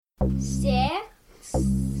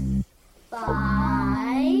5,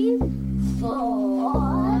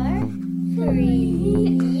 4,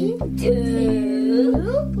 3, 2,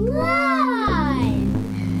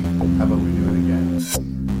 1. How about we do it again? 6,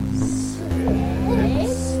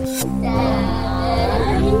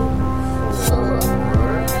 7, 4,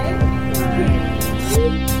 3, 2,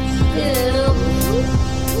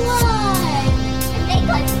 1. I think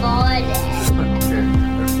I fought it. Okay,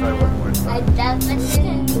 let's try one more time. I definitely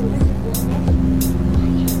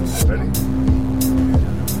Ready?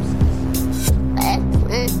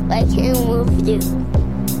 I can move you.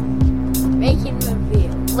 Making review.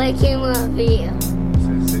 Making review.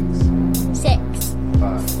 Say 6. 6,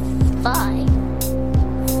 5. 5,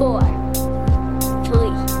 4, 3,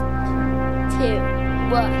 2,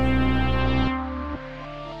 1.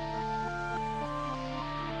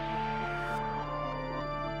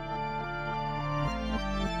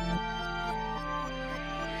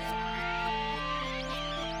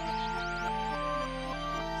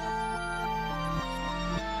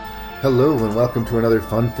 Hello and welcome to another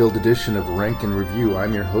fun-filled edition of Rank and Review.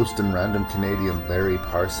 I'm your host and random Canadian Larry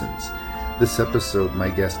Parsons. This episode, my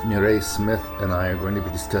guest Mireille Smith and I are going to be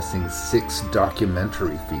discussing 6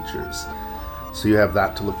 documentary features. So you have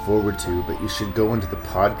that to look forward to, but you should go into the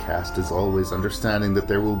podcast as always, understanding that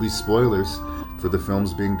there will be spoilers for the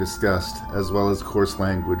films being discussed, as well as coarse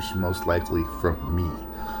language, most likely from me.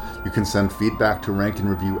 You can send feedback to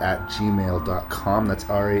ranknreview@gmail.com. That's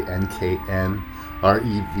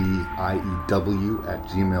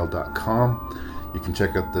ranknreview@gmail.com. You can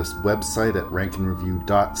check out this website at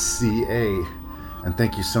ranknreview.ca. And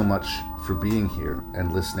thank you so much for being here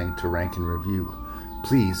and listening to Rank and Review.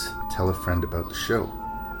 Please tell a friend about the show.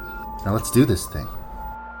 Now let's do this thing.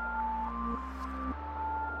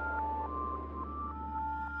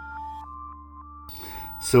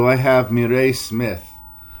 So I have Mireille Smith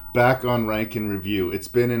back on Rank and Review. It's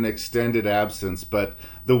been an extended absence, but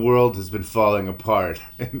the world has been falling apart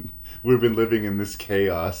and we've been living in this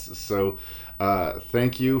chaos. So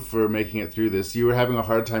thank you for making it through this. You were having a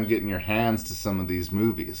hard time getting your hands to some of these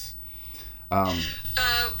movies. Well,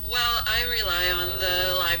 I rely on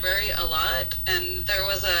the library a lot, and there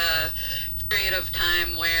was a period of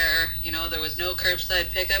time where, there was no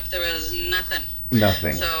curbside pickup, there was nothing.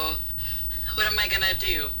 Nothing. So what am I going to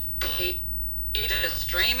do? Pay to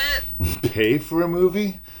stream it? Pay for a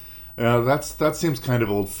movie? That seems kind of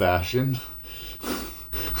old-fashioned.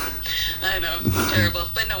 I know, it's terrible.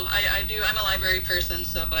 But no, I do. I'm a library person,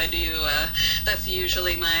 so I do. That's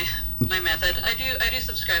usually my method. I do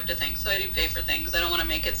subscribe to things, so I do pay for things. I don't want to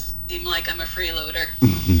make it seem like I'm a freeloader.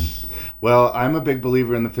 Well, I'm a big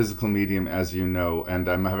believer in the physical medium, as you know, and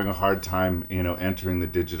I'm having a hard time, entering the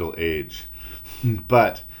digital age.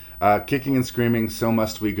 But kicking and screaming, so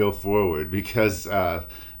must we go forward, because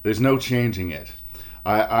there's no changing it.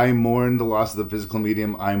 I mourn the loss of the physical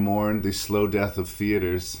medium. I mourn the slow death of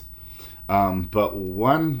theaters. But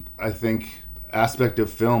one, I think, aspect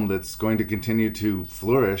of film that's going to continue to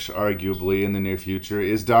flourish, arguably, in the near future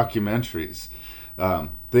is documentaries.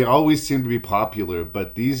 They always seem to be popular,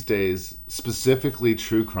 but these days, specifically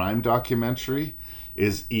true crime documentary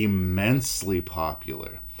is immensely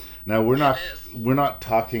popular. Now, we're not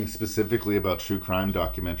talking specifically about true crime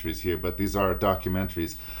documentaries here, but these are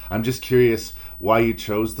documentaries. I'm just curious why you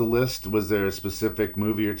chose the list. Was there a specific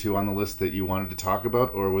movie or two on the list that you wanted to talk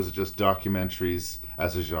about, or was it just documentaries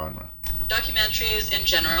as a genre? Documentaries in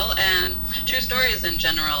general and true stories in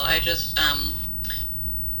general. I just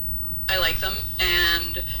I like them,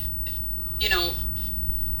 and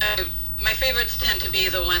my favorites tend to be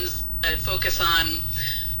the ones that focus on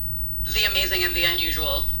the amazing and the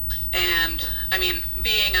unusual. And I'm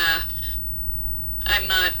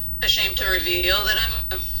not ashamed to reveal that I'm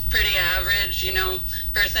a pretty average,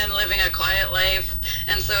 person living a quiet life.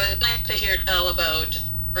 And so it's nice to hear tell about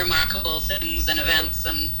remarkable things and events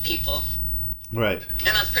and people. Right.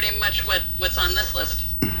 And that's pretty much what's on this list.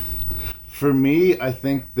 For me, I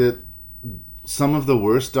think that some of the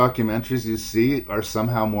worst documentaries you see are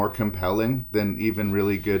somehow more compelling than even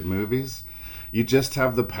really good movies. You just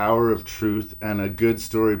have the power of truth and a good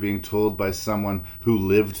story being told by someone who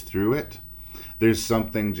lived through it. There's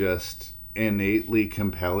something just innately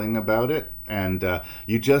compelling about it, and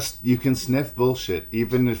you can sniff bullshit,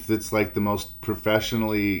 even if it's like the most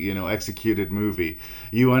professionally, executed movie.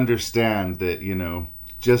 You understand that,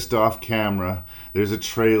 just off camera, there's a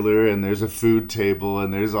trailer and there's a food table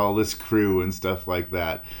and there's all this crew and stuff like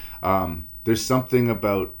that. There's something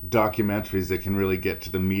about documentaries that can really get to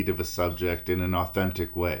the meat of a subject in an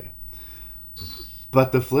authentic way.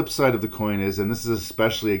 But the flip side of the coin is, and this is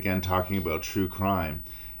especially again talking about true crime,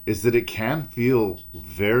 is that it can feel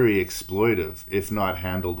very exploitive if not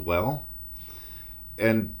handled well.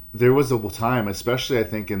 and there was a time, especially I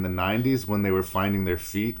think in the 90s, when they were finding their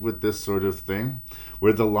feet with this sort of thing,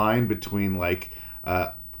 where the line between like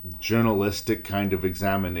journalistic kind of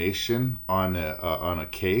examination on a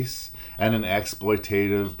case and an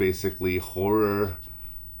exploitative, basically horror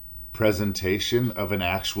presentation of an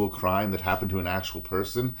actual crime that happened to an actual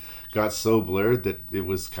person got so blurred that it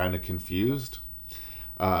was kind of confused.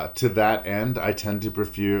 To that end, I tend to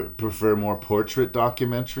prefer more portrait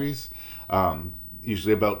documentaries,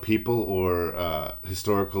 usually about people or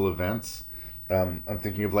historical events. I'm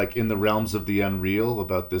thinking of like In the Realms of the Unreal,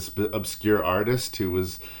 about this obscure artist who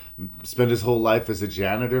spent his whole life as a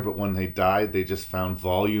janitor, but when they died, they just found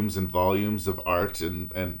volumes and volumes of art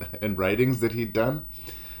and writings that he'd done.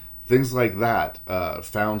 Things like that,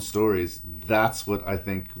 found stories. That's what I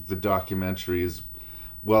think the documentary is,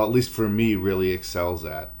 well, at least for me, really excels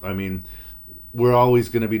at. I mean, we're always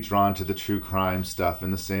going to be drawn to the true crime stuff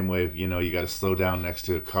in the same way, you got to slow down next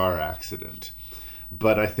to a car accident.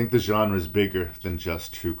 But I think the genre is bigger than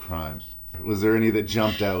just true crime. Was there any that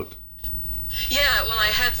jumped out? Yeah, well, I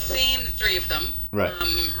had seen 3 of them. Right.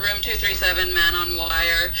 Room 237, Man on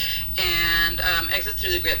Wire, and Exit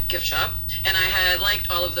Through the Gift Shop. And I had liked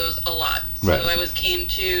all of those a lot. So Right. I was keen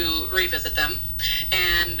to revisit them.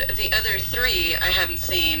 And the other 3 I hadn't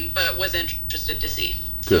seen, but was interested to see.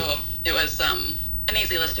 Good. So it was an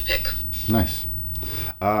easy list to pick. Nice.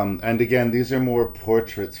 And again, these are more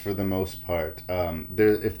portraits for the most part.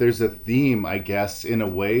 If there's a theme, I guess, in a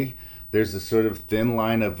way, there's a sort of thin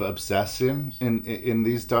line of obsession in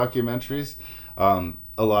these documentaries.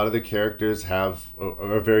 A lot of the characters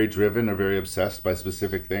are very driven or very obsessed by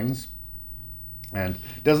specific things. And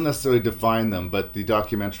it doesn't necessarily define them, but the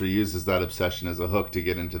documentary uses that obsession as a hook to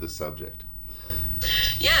get into the subject.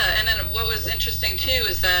 Yeah, and then what was interesting too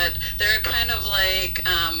is that there are kind of like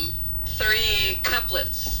 3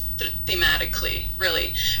 couplets thematically,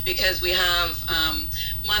 really, because we have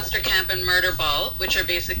Monster Camp and Murder Ball, which are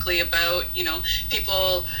basically about,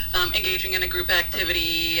 people engaging in a group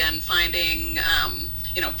activity and finding,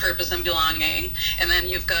 purpose and belonging. And then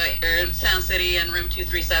you've got your Sound City and Room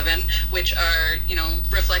 237, which are,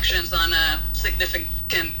 reflections on a significant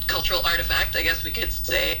cultural artifact, I guess we could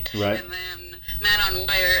say. Right. And then Man on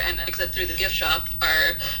Wire and Exit Through the Gift Shop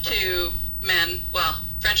are 2 men, well,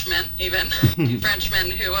 Frenchmen even, 2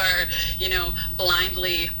 Frenchmen who are,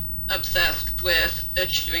 blindly obsessed with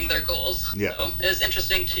achieving their goals. Yeah. So it was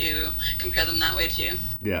interesting to compare them that way too.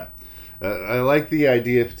 Yeah. I like the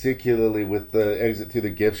idea, particularly with the Exit Through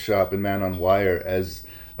the Gift Shop and Man on Wire, as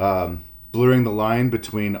blurring the line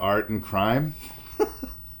between art and crime.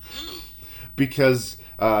 Because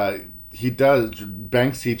Banksy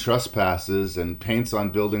trespasses and paints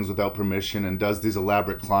on buildings without permission and does these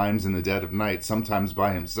elaborate climbs in the dead of night, sometimes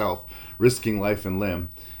by himself, risking life and limb,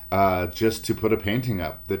 just to put a painting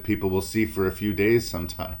up that people will see for a few days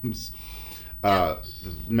sometimes.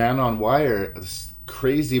 Man on Wire, this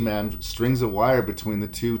crazy man strings a wire between the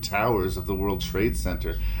 2 towers of the World Trade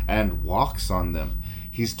Center and walks on them.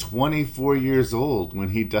 He's 24 years old when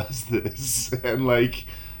he does this. And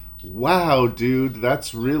wow, dude,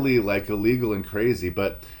 that's really illegal and crazy,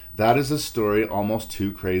 but that is a story almost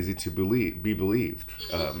too crazy to be believed.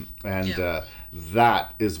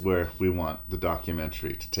 That is where we want the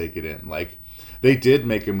documentary to take it in. They did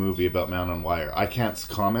make a movie about Man on Wire. I can't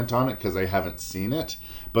comment on it because I haven't seen it,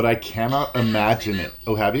 but I cannot imagine it.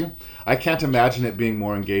 Oh, have you? I can't imagine it being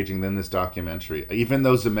more engaging than this documentary. Even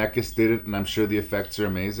though Zemeckis did it, and I'm sure the effects are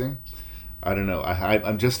amazing, I don't know.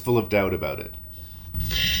 I'm just full of doubt about it.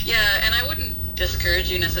 Yeah, and I wouldn't discourage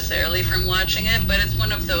you necessarily from watching it, but it's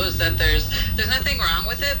one of those that there's nothing wrong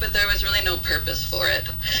with it, but there was really no purpose for it.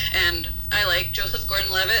 And I like Joseph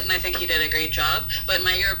Gordon-Levitt, and I think he did a great job, but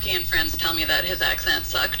my European friends tell me that his accent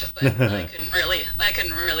sucked, but I couldn't really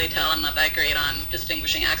tell. I'm not that great on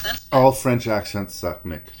distinguishing accents. All French accents suck,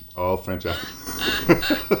 Mick. All French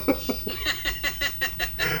accents.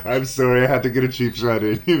 I'm sorry, I had to get a cheap shot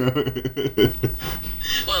in,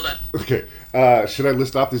 Well done. Okay, should I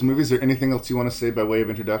list off these movies? Is there anything else you want to say by way of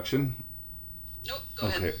introduction? Nope, go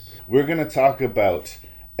ahead. Okay, we're going to talk about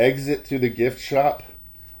Exit Through the Gift Shop,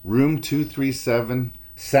 Room 237,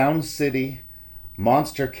 Sound City,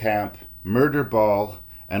 Monster Camp, Murder Ball,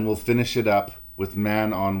 and we'll finish it up with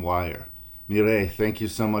Man on Wire. Mireille, thank you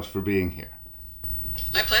so much for being here.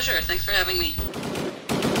 My pleasure. Thanks for having me.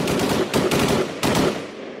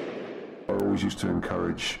 I always used to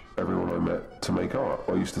encourage everyone I met to make art.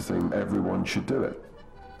 I used to think everyone should do it.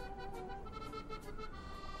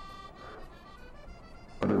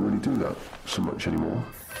 I don't really do that so much anymore.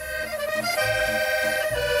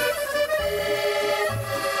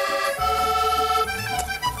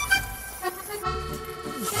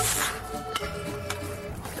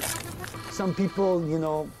 some people,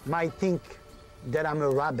 might think that I'm a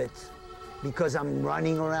rabbit because I'm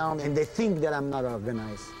running around and they think that I'm not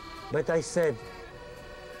organized. But I said,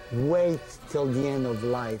 wait till the end of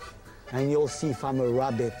life and you'll see if I'm a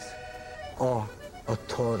rabbit or a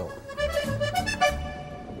turtle.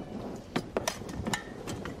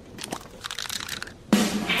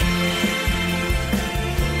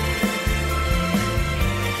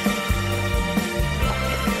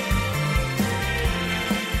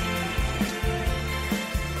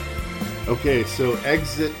 Okay, so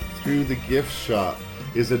Exit Through the Gift Shop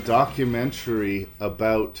is a documentary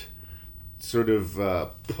about sort of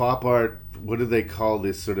pop art. What do they call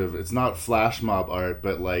this sort of? It's not flash mob art,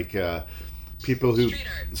 but like people who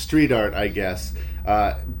street art, I guess,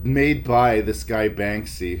 made by this guy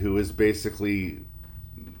Banksy, who is basically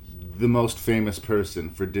the most famous person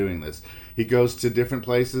for doing this. He goes to different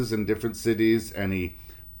places in different cities, and he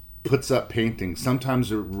puts up paintings.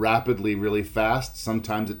 Sometimes rapidly, really fast.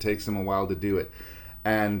 Sometimes it takes him a while to do it.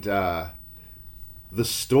 And the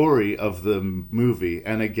story of the movie,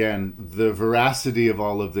 and again, the veracity of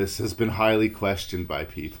all of this has been highly questioned by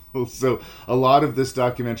people. So a lot of this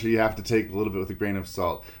documentary you have to take a little bit with a grain of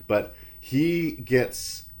salt. But he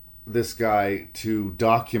gets this guy to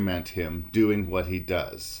document him doing what he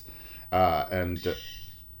does.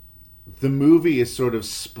 The movie is sort of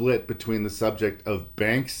split between the subject of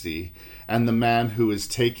Banksy and the man who is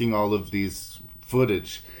taking all of these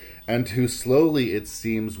footage and who slowly, it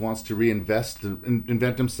seems, wants to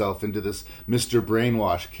invent himself into this Mr.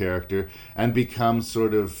 Brainwash character and become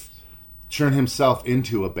turn himself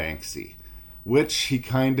into a Banksy, which he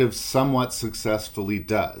kind of somewhat successfully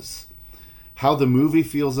does. How the movie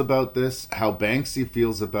feels about this, how Banksy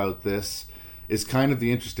feels about this, is kind of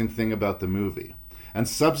the interesting thing about the movie. And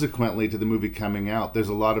subsequently to the movie coming out, there's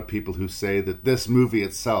a lot of people who say that this movie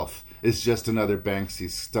itself is just another Banksy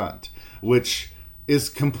stunt, which is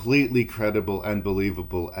completely credible and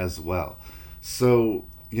believable as well. So,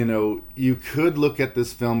 you could look at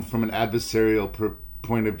this film from an adversarial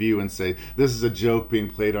point of view and say, this is a joke being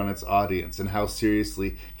played on its audience, and how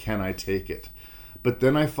seriously can I take it? But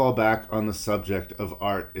then I fall back on the subject of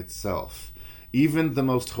art itself. Even the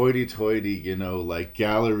most hoity-toity, like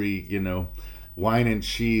gallery, wine and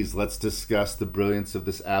cheese, let's discuss the brilliance of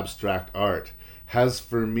this abstract art, has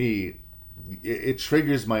for me, it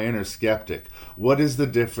triggers my inner skeptic. What is the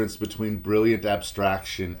difference between brilliant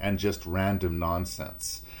abstraction and just random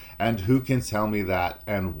nonsense? And who can tell me that,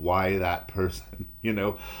 and why that person?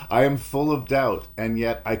 I am full of doubt, and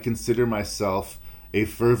yet I consider myself a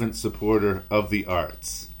fervent supporter of the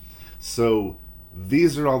arts. So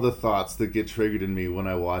these are all the thoughts that get triggered in me when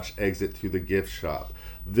I watch Exit Through the Gift Shop.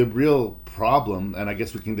 The real problem, and I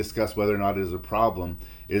guess we can discuss whether or not it is a problem,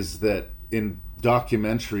 is that in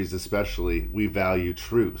documentaries especially, we value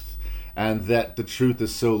truth. And that the truth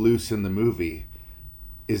is so loose in the movie,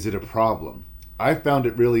 is it a problem? I found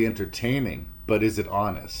it really entertaining, but is it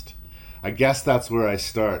honest? I guess that's where I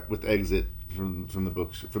start with Exit from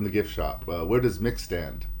the Gift Shop. Where does Mick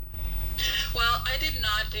stand? Well, I did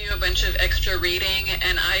not do a bunch of extra reading,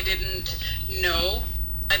 and I didn't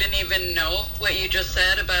even know what you just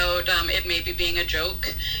said about it maybe being a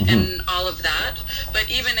joke and all of that. But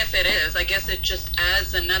even if it is, I guess it just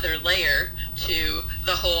adds another layer to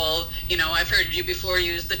the whole, I've heard you before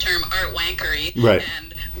use the term art wankery. Right.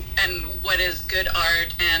 And what is good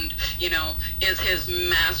art, and, is his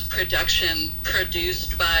mass production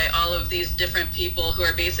produced by all of these different people who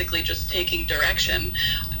are basically just taking direction?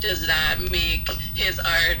 Does that make his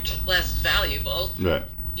art less valuable? Right.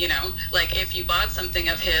 Like if you bought something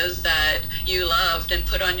of his that you loved and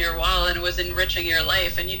put on your wall and it was enriching your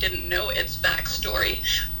life and you didn't know its backstory,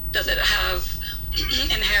 does it have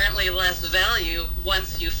inherently less value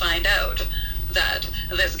once you find out that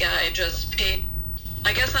this guy just paid?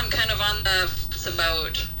 I guess I'm kind of on the fence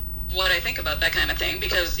about what I think about that kind of thing,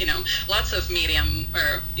 because lots of medium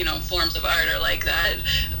or forms of art are like that.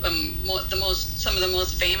 Some of the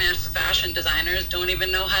most famous fashion designers don't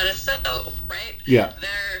even know how to sew, right? Yeah.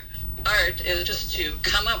 Their art is just to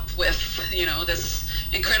come up with this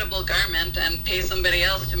incredible garment and pay somebody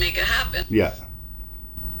else to make it happen. Yeah.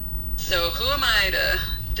 So who am I to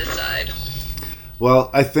decide? Well,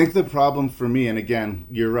 I think the problem for me, and again,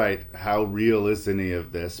 you're right, how real is any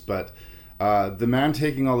of this, but the man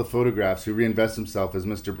taking all the photographs who reinvests himself as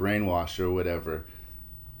Mr. Brainwash or whatever,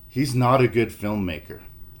 he's not a good filmmaker.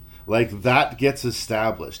 Like, that gets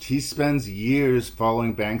established. He spends years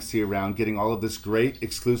following Banksy around, getting all of this great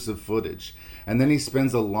exclusive footage. And then he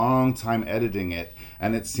spends a long time editing it,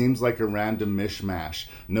 and it seems like a random mishmash.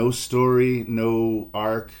 No story, no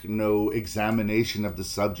arc, no examination of the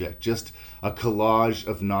subject, just a collage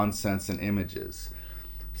of nonsense and images.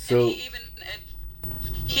 So he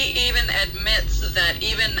even admits that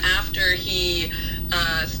even after he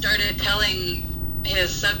started telling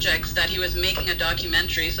his subjects that he was making a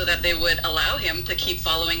documentary so that they would allow him to keep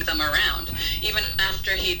following them around, even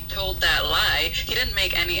after he told that lie, he didn't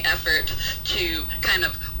make any effort to kind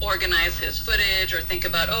of organize his footage or think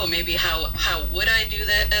about, oh, maybe how would I do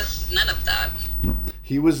this? None of that.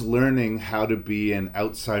 He was learning how to be an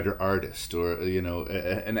outsider artist, or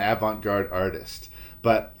an avant-garde artist,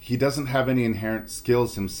 but he doesn't have any inherent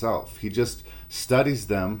skills himself. He just studies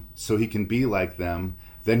them so he can be like them.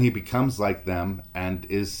 Then he becomes like them and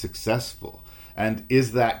is successful. And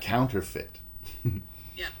is that counterfeit?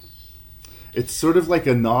 Yeah. It's sort of like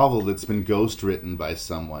a novel that's been ghostwritten by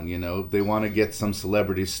someone, They want to get some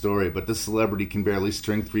celebrity story, but the celebrity can barely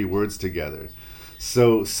string 3 words together.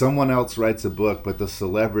 So someone else writes a book, but the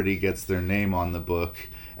celebrity gets their name on the book,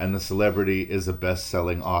 and the celebrity is a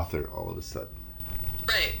best-selling author all of a sudden.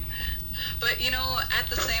 Right. But, at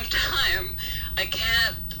the same time, I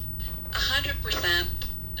can't 100%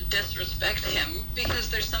 disrespect him,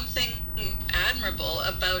 because there's something admirable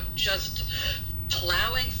about just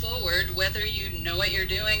plowing forward whether you know what you're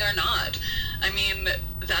doing or not. I mean,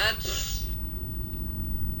 that's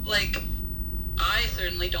like, I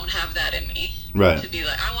certainly don't have that in me. Right. To be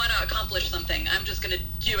like, I want to accomplish something, I'm just going to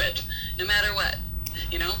do it no matter what.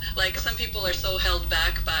 Like some people are so held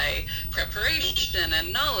back by preparation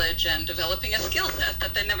and knowledge and developing a skill set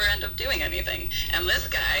that they never end up doing anything. And this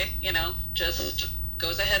guy, just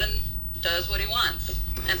goes ahead and does what he wants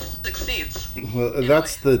and succeeds. Well,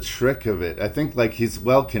 that's the trick of it. I think like he's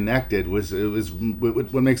well connected was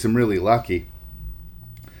what makes him really lucky.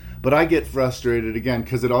 But I get frustrated again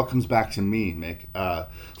because it all comes back to me, Mick.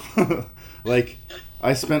 Like,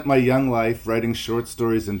 I spent my young life writing short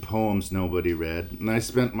stories and poems nobody read, and I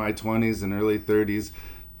spent my 20s and early 30s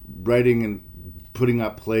writing and putting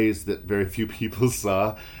up plays that very few people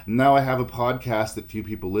saw. Now I have a podcast that few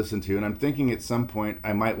people listen to, and I'm thinking at some point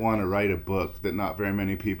I might want to write a book that not very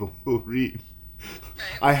many people will read.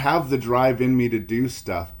 I have the drive in me to do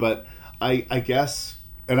stuff, but I guess,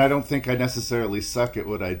 and I don't think I necessarily suck at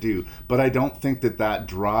what I do, but I don't think that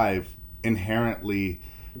drive inherently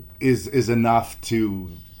is enough to,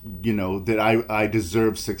 that I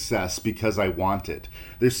deserve success because I want it.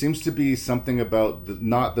 There seems to be something about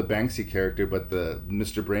not the Banksy character, but the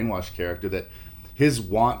Mr. Brainwash character, that his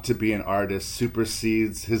want to be an artist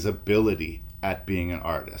supersedes his ability at being an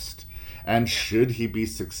artist. And should he be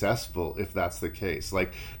successful if that's the case?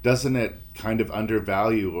 Like, doesn't it kind of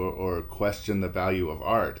undervalue or question the value of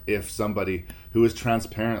art if somebody who is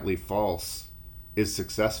transparently false is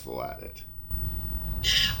successful at it?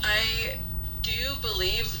 I do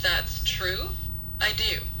believe that's true. I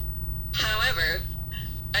do. However,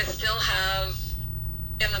 I still have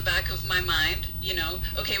in the back of my mind,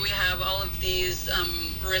 okay, we have all of these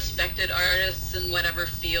respected artists in whatever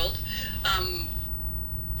field,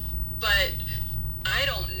 but I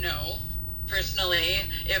don't know personally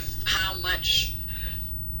if how much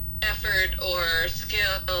effort or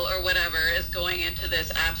skill or whatever is going into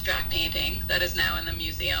this abstract painting that is now in the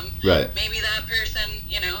museum. Right. Maybe that person,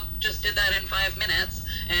 just did that in 5 minutes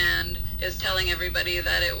and is telling everybody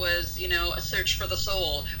that it was, a search for the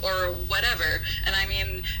soul or whatever. And I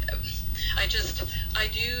mean, I do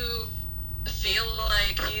feel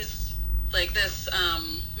like he's like this,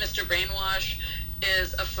 Mr. Brainwash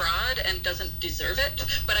is a fraud and doesn't deserve it,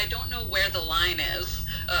 but I don't know where the line is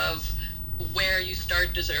of where you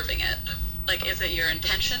start deserving it. Like, is it your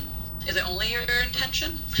intention? Is it only your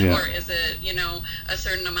intention? Yeah. Or is it, a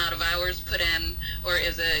certain amount of hours put in? Or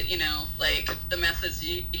is it, like the methods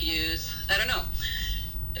you use? I don't know.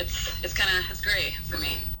 It's gray for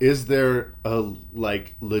me. Is there a,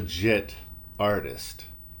 legit artist?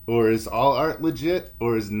 Or is all art legit?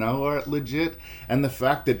 Or is no art legit? And the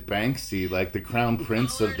fact that Banksy, the crown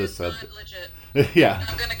prince all of the subject... Yeah.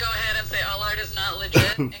 I'm going to go ahead and say all art is not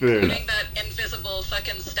legit, including enough. that invisible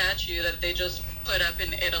fucking statue that they just put up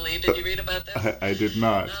in Italy. Did you read about this? I did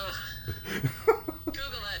not.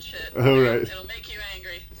 Google that shit. Oh, right. It'll make you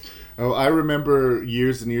angry. Oh, I remember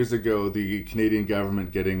years and years ago the Canadian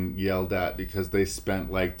government getting yelled at because they spent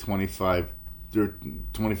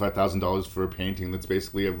 $25,000 for a painting that's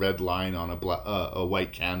basically a red line on a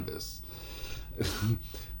white canvas.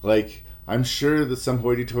 I'm sure that some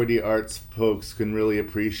hoity-toity arts folks can really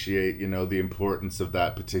appreciate, the importance of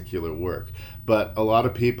that particular work. But a lot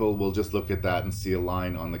of people will just look at that and see a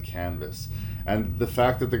line on the canvas. And the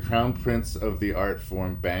fact that the crown prince of the art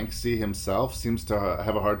form, Banksy himself, seems to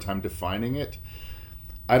have a hard time defining it,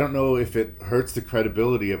 I don't know if it hurts the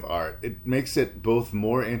credibility of art. It makes it both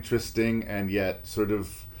more interesting and yet sort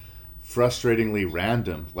of frustratingly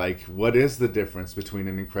random. Like, what is the difference between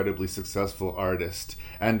an incredibly successful artist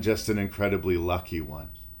and just an incredibly lucky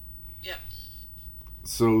one? Yeah.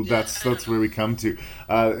 So that's where we come to.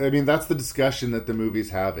 I mean, that's the discussion that the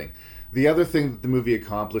movie's having. The other thing that the movie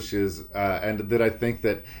accomplishes, and that I think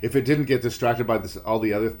that if it didn't get distracted by all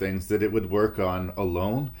the other things that it would work on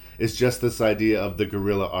alone, is just this idea of the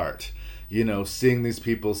guerrilla art. You know, seeing these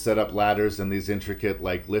people set up ladders and these intricate,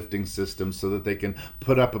 like, lifting systems so that they can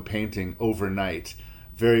put up a painting overnight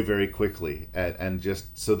very, very quickly. And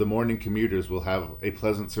just so the morning commuters will have a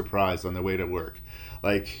pleasant surprise on their way to work.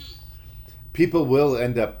 Like, people will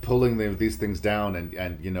end up pulling these things down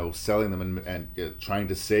and you know, selling them and trying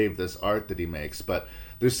to save this art that he makes. But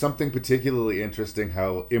there's something particularly interesting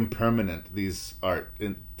how impermanent these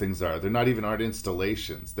things are. They're not even art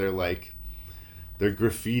installations. They're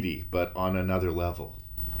graffiti, but on another level.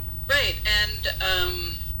 Right, and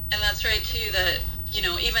that's right too. That, you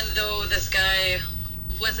know, even though this guy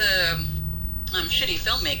was a shitty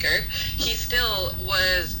filmmaker, he still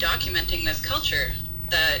was documenting this culture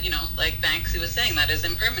that, you know, like Banksy was saying, that is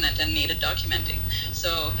impermanent and needed documenting.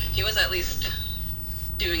 So he was at least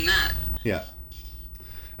doing that. Yeah.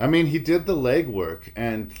 I mean, he did the legwork,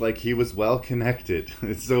 and, like, he was well connected.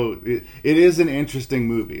 So it is an interesting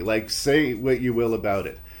movie. Like, say what you will about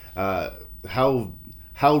it. How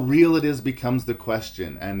real it is becomes the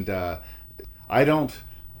question. And I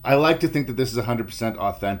like to think that this is 100%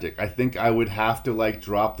 authentic. I think I would have to, like,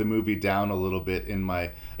 drop the movie down a little bit in my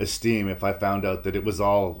esteem if I found out that it was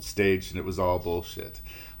all staged and it was all bullshit.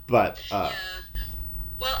 But yeah.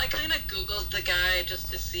 Well, I kind of Googled the guy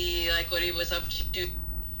just to see, like, what he was up to.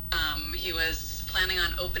 He was planning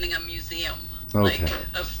on opening a museum, okay, like,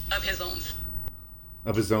 of his own.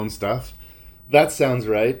 Of his own stuff? That sounds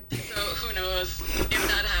right. So who knows if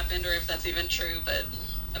that happened or if that's even true, but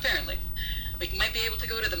apparently. We might be able to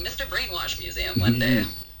go to the Mr. Brainwash Museum one day.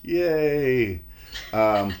 Yay!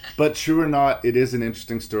 But true or not, it is an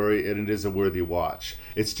interesting story and it is a worthy watch.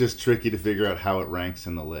 It's just tricky to figure out how it ranks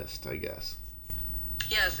in the list, I guess.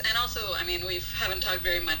 Yes, and also, I mean, we haven't talked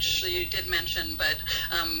very much, you did mention, but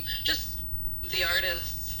just the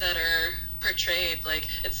artists that are portrayed, like,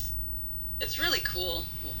 it's really cool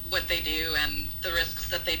what they do and the risks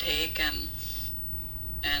that they take, and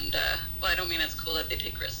well, I don't mean it's cool that they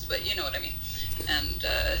take risks, but you know what I mean. And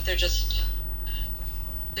they're just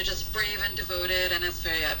brave and devoted, and it's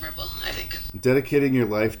very admirable, I think. Dedicating your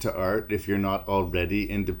life to art, if you're not already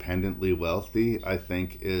independently wealthy, I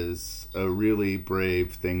think is a really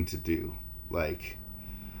brave thing to do. Like,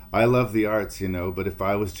 I love the arts, you know, but if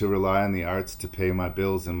I was to rely on the arts to pay my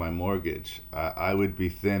bills and my mortgage, I would be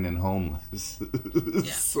thin and homeless.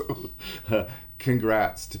 Yeah. So,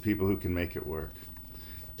 congrats to people who can make it work.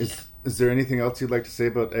 Is there anything else you'd like to say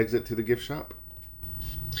about Exit to the Gift Shop?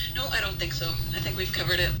 No, I don't think so. I think we've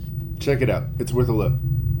covered it. Check it out. It's worth a look.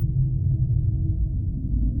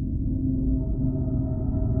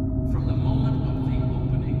 From the moment of the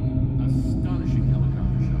opening astonishing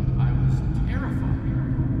helicopter shot, I was terrified.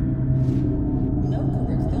 No,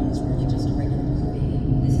 Kubrick film is really just a regular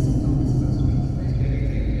movie. This is a film that's supposed to be.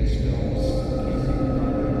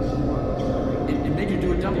 It made you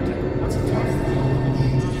do a double take. What's it talking about?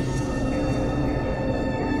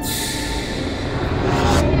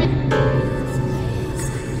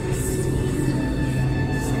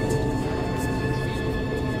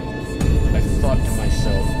 I thought to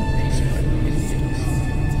myself, these are idiots.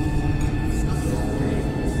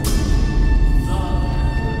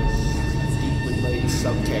 Deeply laid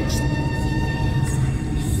subtext.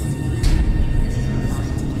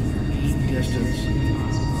 Distance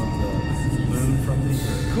of the moon from the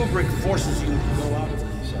Earth. Kubrick forces you to go out of the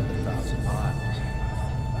 7,000 miles.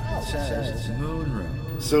 It says it's moon room.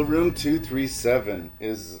 So Room 237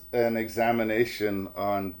 is an examination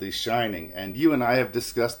on The Shining, and you and I have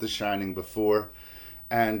discussed The Shining before,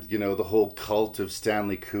 and, you know, the whole cult of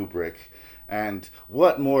Stanley Kubrick, and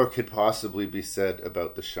what more could possibly be said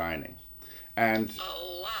about The Shining. And A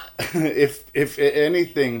lot. if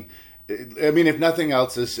anything, I mean, if nothing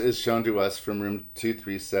else is shown to us from Room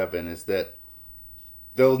 237, is that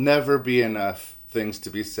there'll never be enough things to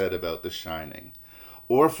be said about The Shining,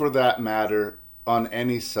 or for that matter, on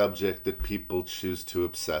any subject that people choose to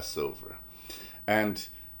obsess over. And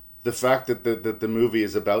the fact that the movie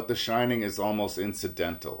is about The Shining is almost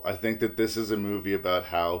incidental. I think that this is a movie about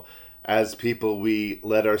how, as people, we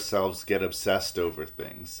let ourselves get obsessed over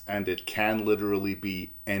things, and it can literally be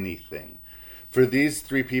anything. For these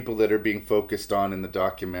three people that are being focused on in the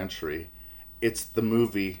documentary, it's the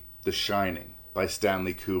movie The Shining by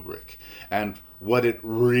Stanley Kubrick and what it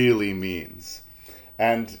really means.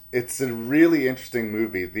 And it's a really interesting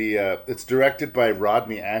movie. It's directed by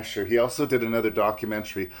Rodney Asher. He also did another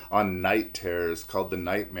documentary on night terrors called The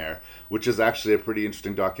Nightmare, which is actually a pretty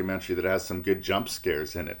interesting documentary that has some good jump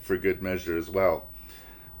scares in it for good measure as well.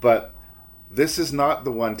 But this is not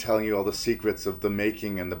the one telling you all the secrets of the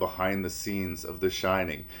making and the behind the scenes of The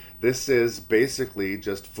Shining. This is basically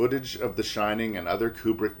just footage of The Shining and other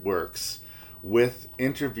Kubrick works with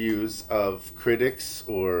interviews of critics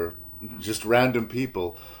or just random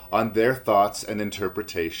people on their thoughts and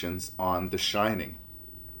interpretations on The Shining.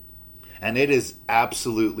 And it is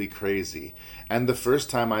absolutely crazy. And the first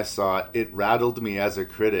time I saw it, it rattled me as a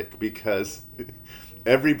critic because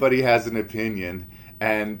everybody has an opinion,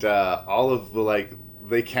 and all of the,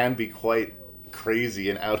 they can be quite crazy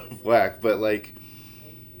and out of whack, but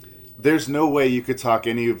there's no way you could talk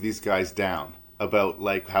any of these guys down about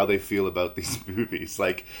how they feel about these movies.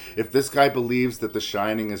 If this guy believes that The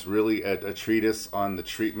Shining is really a treatise on the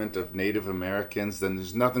treatment of Native Americans, then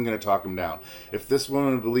there's nothing going to talk him down. If this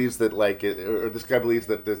woman believes that or this guy believes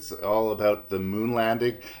that it's all about the moon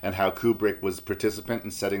landing and how Kubrick was participant in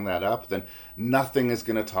setting that up, then nothing is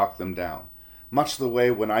going to talk them down. Much the way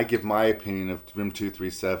when I give my opinion of Room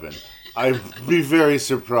 237, I'd be very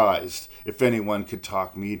surprised if anyone could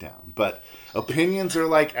talk me down. But opinions are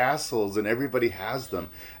like assholes, and everybody has them.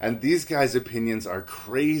 And these guys' opinions are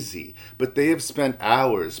crazy, but they have spent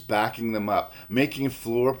hours backing them up, making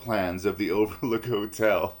floor plans of the Overlook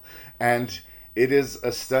Hotel. And it is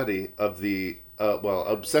a study of the,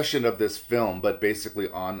 obsession of this film, but basically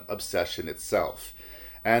on obsession itself.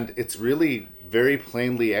 And it's really very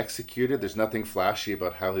plainly executed. There's nothing flashy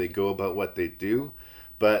about how they go about what they do,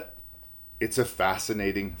 but it's a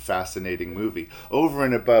fascinating, fascinating movie. Over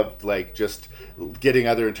and above, just getting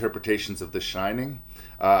other interpretations of The Shining,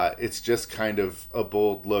 it's just kind of a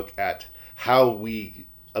bold look at how we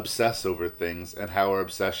obsess over things and how our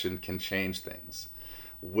obsession can change things.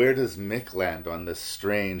 Where does Mick land on this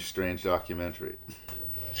strange, strange documentary?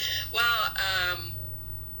 Well,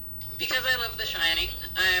 because I love The Shining,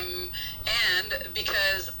 and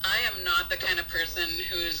because I am not the kind of person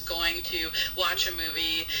who's going to watch a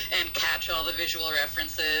movie and catch all the visual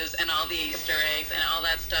references and all the Easter eggs and all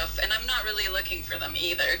that stuff, and I'm not really looking for them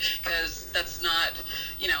either, because that's not,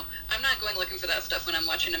 I'm not going looking for that stuff when I'm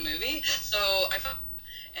watching a movie. So I thought,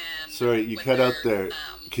 and sorry, you cut out there.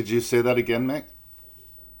 Could you say that again, Mick?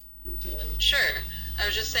 Sure. I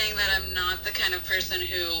was just saying that I'm not the kind of person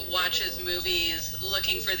who watches movies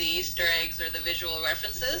looking for the Easter eggs or the visual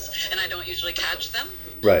references, and I don't usually catch them.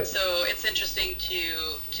 Right. So it's interesting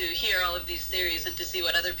to hear all of these theories and to see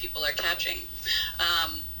what other people are catching.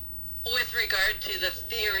 With regard to the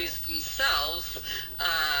theories themselves,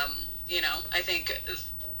 I think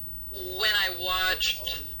when I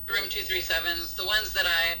watched Room 237's, the ones that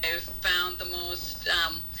I found the most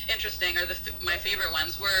interesting, or my favorite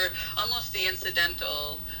ones, were almost the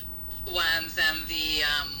incidental ones and the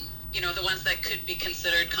the ones that could be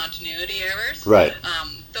considered continuity errors. Right.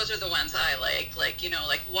 Those are the ones I like.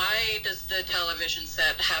 Why does the television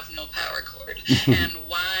set have no power cord? And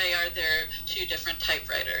why are there two different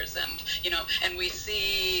typewriters? And we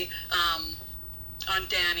see on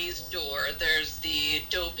Danny's door, there's the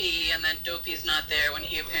Dopey, and then Dopey's not there when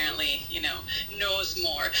he apparently, knows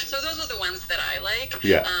more. So those are the ones that I like.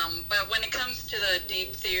 Yeah. But when it comes to the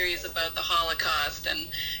deep theories about the Holocaust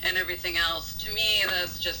and everything else, to me,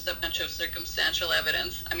 that's just a bunch of circumstantial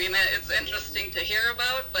evidence. I mean, it's interesting to hear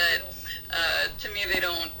about, but to me, they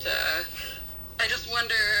don't. I just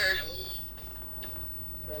wonder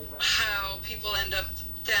how people end up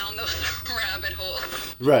down those rabbit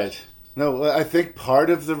holes. Right. No, I think part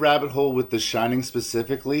of the rabbit hole with The Shining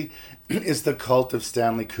specifically is the cult of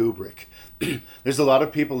Stanley Kubrick. There's a lot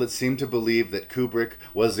of people that seem to believe that Kubrick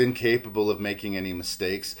was incapable of making any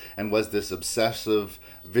mistakes and was this obsessive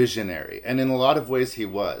visionary. And in a lot of ways he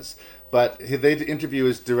was. But they interview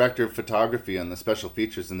his director of photography on the special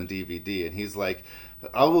features in the DVD, and he's like,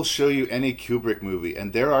 I will show you any Kubrick movie,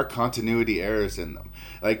 and there are continuity errors in them.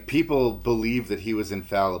 People believe that he was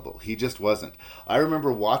infallible. He just wasn't. I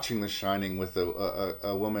remember watching The Shining with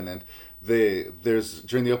a woman, and there's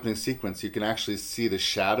during the opening sequence, you can actually see the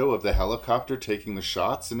shadow of the helicopter taking the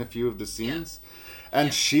shots in a few of the scenes. Yeah.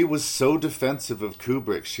 And she was so defensive of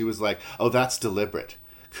Kubrick. She was like, oh, that's deliberate.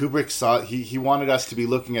 Kubrick saw, he wanted us to be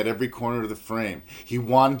looking at every corner of the frame. He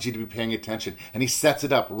wanted you to be paying attention. And he sets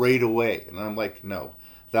it up right away. And I'm like, no,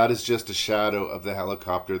 that is just a shadow of the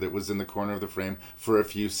helicopter that was in the corner of the frame for a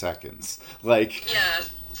few seconds. Like, Yeah,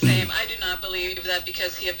 same. I do not believe that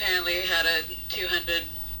because he apparently had a 200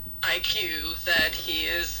 IQ that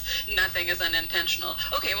nothing is unintentional.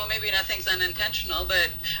 Okay, well maybe nothing's unintentional,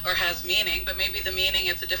 or has meaning, but maybe the meaning,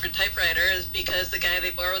 it's a different typewriter, is because the guy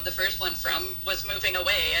they borrowed the first one from was moving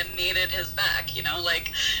away and needed his back,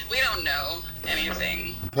 like, we don't know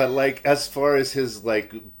anything. but like, as far as his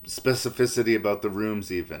like specificity about the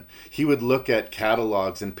rooms, even, he would look at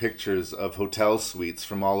catalogs and pictures of hotel suites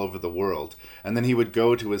from all over the world, and then he would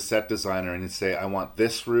go to his set designer and he'd say, I want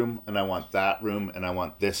this room, and I want that room, and I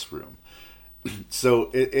want this room.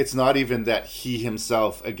 So it's not even that he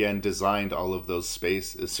himself, again, designed all of those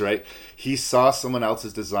spaces, right? He saw someone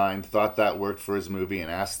else's design, thought that worked for his movie,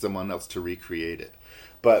 and asked someone else to recreate it.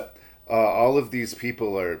 But all of these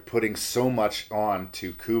people are putting so much on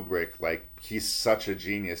to Kubrick, like, he's such a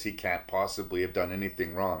genius, he can't possibly have done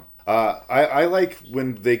anything wrong. I like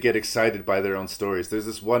when they get excited by their own stories. There's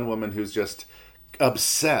this one woman who's just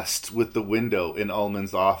obsessed with the window in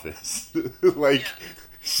Ullman's office. Like... Yeah.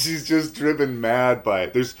 She's just driven mad by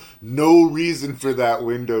it. There's no reason for that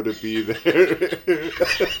window to be there. And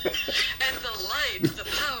the light, the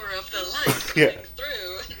power of the light coming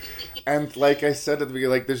through. And like I said at the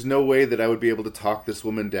beginning, like, there's no way that I would be able to talk this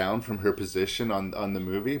woman down from her position on the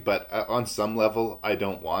movie, but on some level, I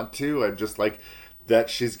don't want to. I'm just like, that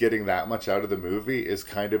she's getting that much out of the movie is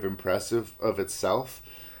kind of impressive of itself.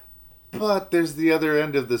 But there's the other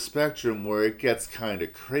end of the spectrum where it gets kind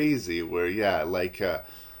of crazy, where, yeah, like,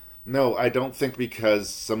 no, I don't think because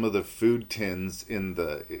some of the food tins in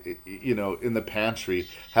the, in the pantry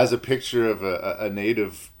has a picture of a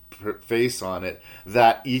native face on it,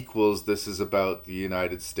 that equals this is about the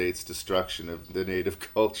United States destruction of the native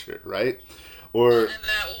culture, right? Or... And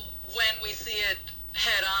that when we see it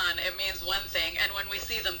head on, it means one thing, and when we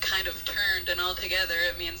see them kind of turned and all together,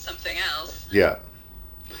 it means something else. Yeah.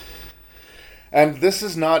 And this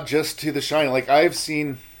is not just to The Shining. Like, I've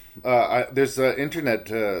seen, there's an internet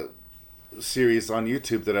series on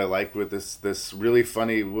YouTube that I like with this really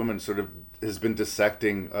funny woman sort of has been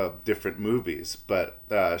dissecting different movies. But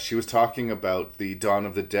she was talking about the Dawn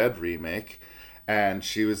of the Dead remake, and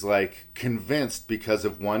she was like convinced because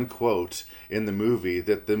of one quote in the movie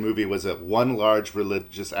that the movie was one large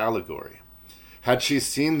religious allegory. Had she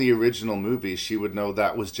seen the original movie, she would know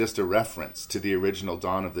that was just a reference to the original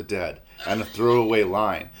Dawn of the Dead and a throwaway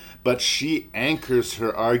line. But she anchors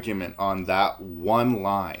her argument on that one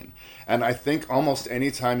line. And I think almost any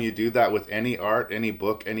time you do that with any art, any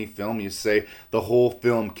book, any film, you say the whole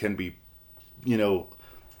film can be,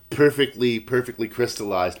 perfectly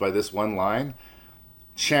crystallized by this one line.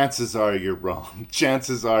 Chances are you're wrong.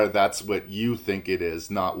 Chances are that's what you think it is,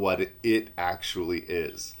 not what it actually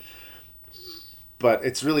is. But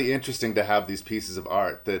it's really interesting to have these pieces of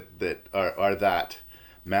art that are that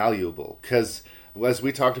malleable. Because as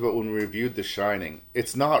we talked about when we reviewed The Shining,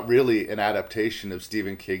 it's not really an adaptation of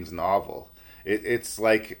Stephen King's novel. It's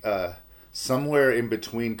like somewhere in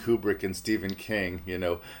between Kubrick and Stephen King,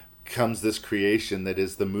 comes this creation that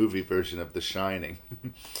is the movie version of The Shining.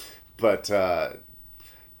 But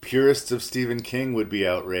purists of Stephen King would be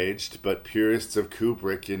outraged, but purists of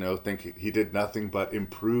Kubrick, think he did nothing but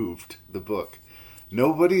improved the book.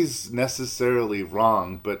 Nobody's necessarily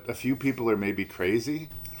wrong, but a few people are maybe crazy.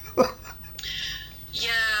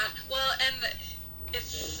 Yeah, well, and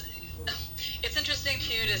it's interesting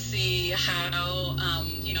too to see how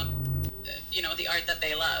the art that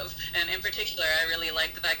they love, and in particular, I really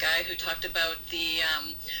liked that guy who talked about the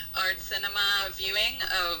art cinema viewing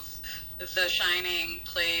of The Shining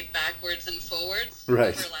played backwards and forwards,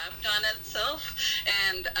 right, overlapped on itself,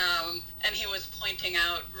 and he was pointing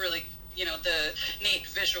out really, the neat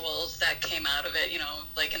visuals that came out of it,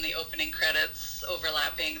 like in the opening credits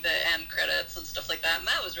overlapping the end credits and stuff like that, and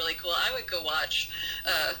that was really cool. I would go watch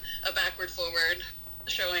a backward-forward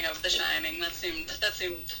showing of The Shining. That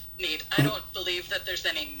seemed neat. I don't believe that there's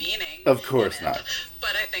any meaning. Of course not.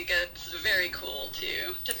 But I think it's very cool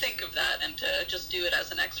to think of that and to just do it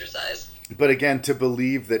as an exercise. But again, to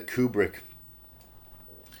believe that Kubrick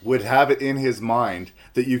would have it in his mind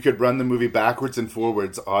that you could run the movie backwards and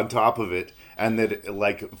forwards on top of it, and that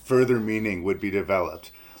like further meaning would be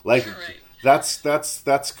developed. Like right.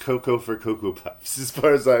 That's Cocoa for Cocoa Puffs, as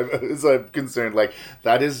far as I'm concerned. Like,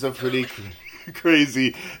 that is a pretty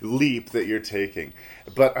crazy leap that you're taking.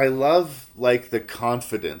 But I love like the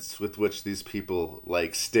confidence with which these people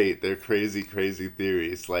like state their crazy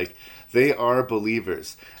theories. Like, they are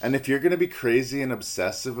believers. And if you're going to be crazy and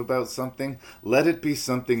obsessive about something, let it be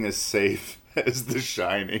something as safe as The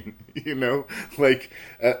Shining, you know? Like,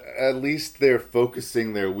 at least they're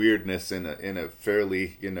focusing their weirdness in a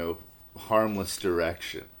fairly, you know, harmless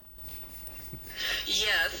direction.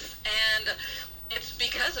 Yes, and it's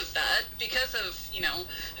because of that, because of, you know,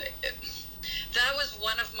 that was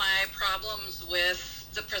one of my problems with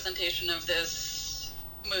the presentation of this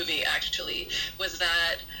movie, actually, was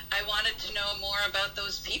that I wanted to know more about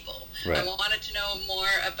those people. Right. I wanted to know more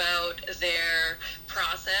about their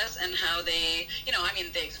process and how they, you know, I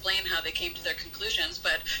mean, they explain how they came to their conclusions,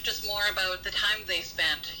 but just more about the time they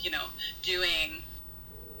spent, you know, doing,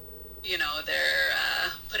 you know, their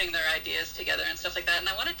putting their ideas together and stuff like that, and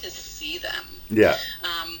I wanted to see them. Yeah.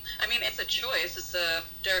 I mean, it's a choice. It's a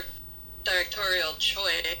directorial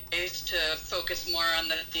choice to focus more on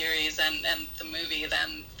the theories and the movie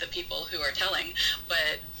than the people who are telling.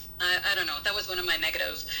 But I don't know. That was one of my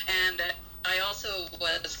negatives. And I also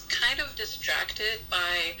was kind of distracted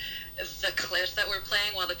by the clips that were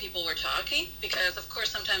playing while the people were talking, because, of course,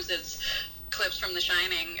 sometimes it's clips from The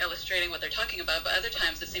Shining illustrating what they're talking about, but other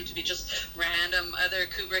times it seemed to be just random other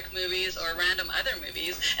Kubrick movies or random other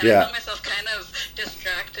movies, and I found myself kind of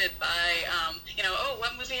distracted by, you know, oh,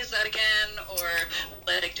 what movie is that again, or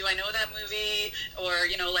like, do I know that movie, or,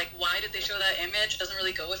 you know, like, why did they show that image? It doesn't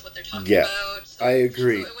really go with what they're talking about. So, I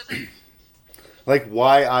agree. So it wasn't... Like,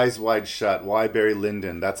 why Eyes Wide Shut? Why Barry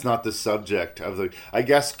Lyndon? That's not the subject of the... I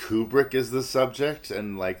guess Kubrick is the subject,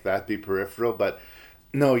 and, like, that be peripheral, but...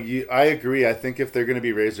 No, I agree. I think if they're going to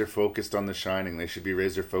be razor-focused on The Shining, they should be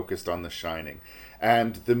razor-focused on The Shining.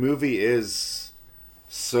 And the movie is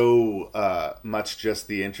so much just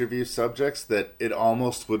the interview subjects that it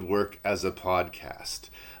almost would work as a podcast.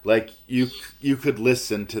 Like, you could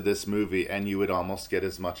listen to this movie and you would almost get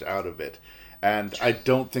as much out of it. And I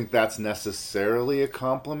don't think that's necessarily a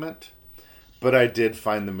compliment, but I did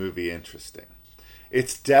find the movie interesting.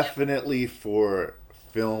 It's definitely for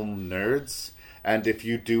film nerds. And if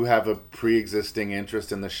you do have a pre-existing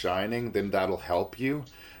interest in The Shining, then that'll help you.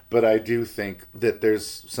 But I do think that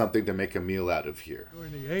there's something to make a meal out of here.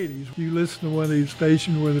 In the 80s, you listen to one of these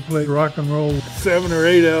stations where they play rock and roll. 7 or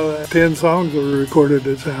 8 out of 10 songs were recorded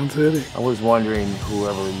at Sound City. I was wondering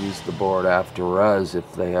whoever used the board after us,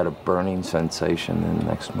 if they had a burning sensation the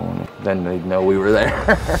next morning. Then they'd know we were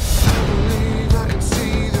there.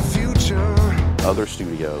 Other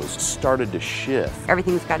studios started to shift.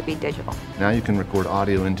 Everything's got to be digital. Now you can record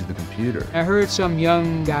audio into the computer. I heard some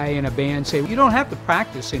young guy in a band say, you don't have to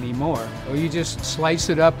practice anymore, or you just slice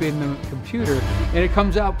it up in the computer, and it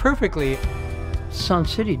comes out perfectly. Sound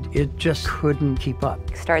City, it just couldn't keep up.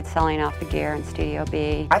 Started selling off the gear in Studio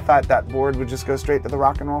B. I thought that board would just go straight to the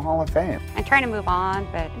Rock and Roll Hall of Fame. I'm trying to move on,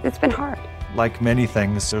 but it's been hard. Like many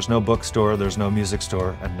things, there's no bookstore, there's no music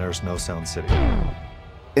store, and there's no Sound City.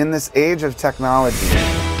 In this age of technology,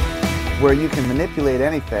 where you can manipulate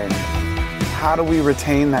anything, how do we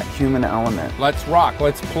retain that human element? Let's rock,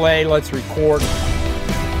 let's play, let's record.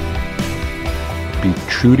 Be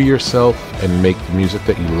true to yourself and make the music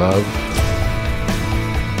that you love.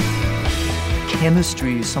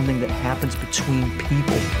 Chemistry is something that happens between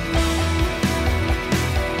people.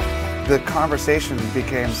 The conversation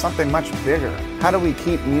became something much bigger. How do we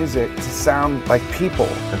keep music to sound like people?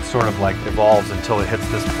 It sort of like evolves until it hits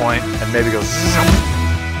this point and maybe goes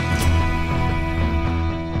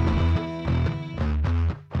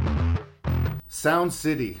Sound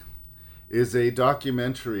City is a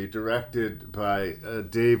documentary directed by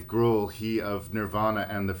Dave Grohl, he of Nirvana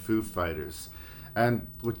and the Foo Fighters. And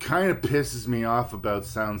what kind of pisses me off about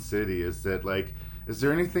Sound City is that, like, is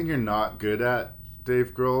there anything you're not good at,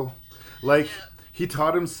 Dave Grohl? Like, he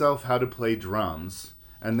taught himself how to play drums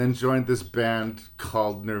and then joined this band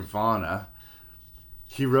called Nirvana.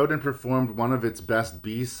 He wrote and performed one of its best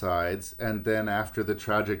B-sides, and then after the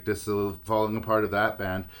tragic falling apart of that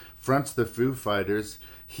band, fronts the Foo Fighters.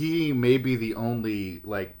 He may be the only,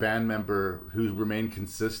 like, band member who remained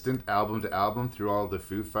consistent album to album through all the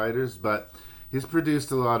Foo Fighters, but he's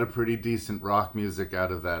produced a lot of pretty decent rock music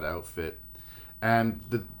out of that outfit. And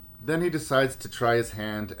then he decides to try his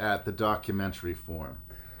hand at the documentary form.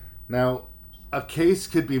 Now, a case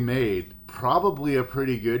could be made, probably a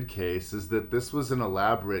pretty good case, is that this was an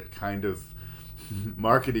elaborate kind of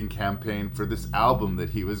marketing campaign for this album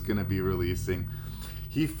that he was going to be releasing.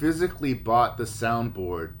 He physically bought the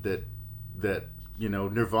soundboard that you know,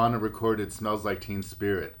 Nirvana recorded Smells Like Teen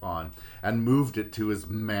Spirit on and moved it to his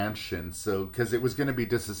mansion, so because it was going to be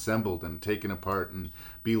disassembled and taken apart and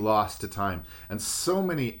be lost to time. And so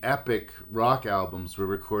many epic rock albums were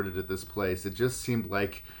recorded at this place. It just seemed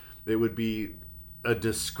like it would be a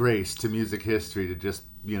disgrace to music history to just,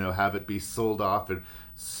 you know, have it be sold off and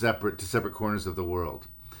separate corners of the world.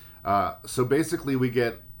 So basically we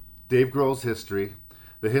get Dave Grohl's history,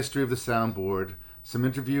 the history of the soundboard, some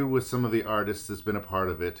interview with some of the artists that's been a part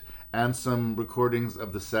of it, and some recordings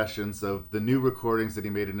of the sessions of the new recordings that he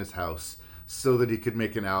made in his house so that he could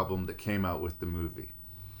make an album that came out with the movie.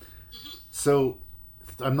 So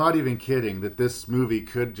I'm not even kidding that this movie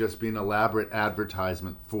could just be an elaborate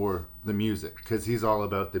advertisement for the music, because he's all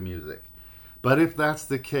about the music. But if that's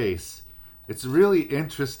the case, it's a really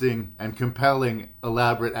interesting and compelling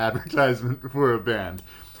elaborate advertisement for a band.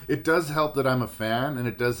 It does help that I'm a fan, and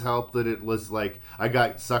it does help that it was like I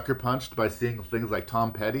got sucker punched by seeing things like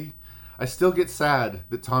Tom Petty. I still get sad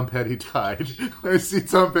that Tom Petty died. When I see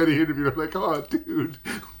Tom Petty interview, I'm like, oh, dude.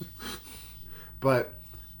 But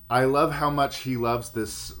I love how much he loves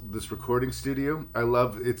this recording studio. I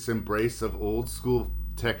love its embrace of old school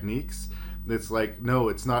techniques. It's like, no,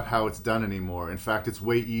 it's not how it's done anymore. In fact, it's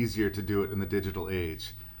way easier to do it in the digital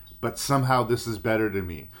age. But somehow this is better to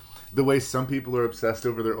me. The way some people are obsessed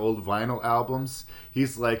over their old vinyl albums,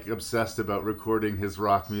 he's like obsessed about recording his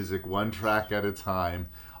rock music one track at a time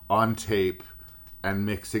on tape and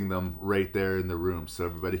mixing them right there in the room so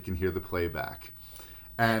everybody can hear the playback.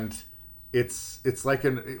 And it's like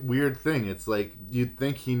a weird thing. It's like you'd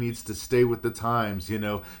think he needs to stay with the times, you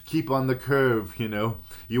know, keep on the curve, you know.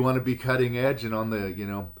 You want to be cutting edge and on the, you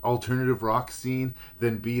know, alternative rock scene,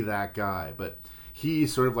 then be that guy. But he,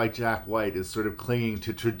 sort of like Jack White, is sort of clinging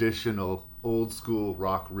to traditional old school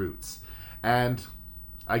rock roots. And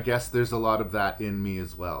I guess there's a lot of that in me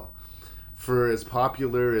as well. For as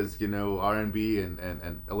popular as, you know, R&B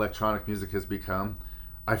and electronic music has become,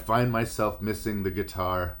 I find myself missing the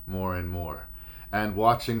guitar more and more. And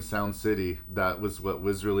watching Sound City, that was what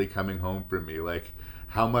was really coming home for me. Like,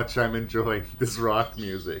 how much I'm enjoying this rock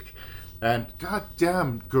music. And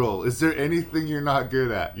goddamn, Grohl, is there anything you're not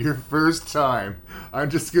good at? Your first time. I'm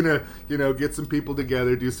just gonna, you know, get some people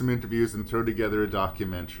together, do some interviews, and throw together a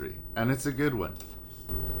documentary. And it's a good one.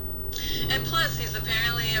 And plus, he's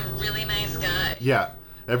apparently a really nice guy. Yeah.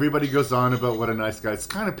 Everybody goes on about what a nice guy. It's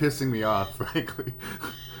kind of pissing me off, frankly.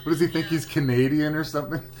 What does he think, he's Canadian or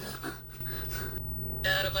something?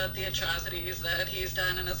 About the atrocities that he's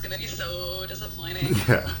done, and it's going to be so disappointing.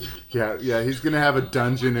 Yeah. He's going to have a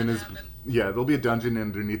dungeon in his... Yeah, there'll be a dungeon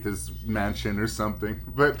underneath his mansion or something.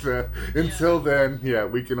 But until then, yeah,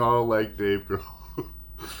 we can all like Dave Grohl.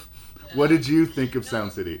 What did you think of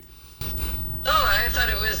Sound City? Oh, I thought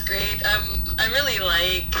it was great. I really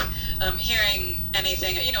like hearing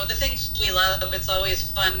anything. You know, the things we love. It's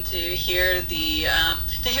always fun to hear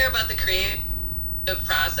about the creative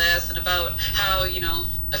process and about how, you know,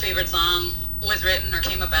 a favorite song was written or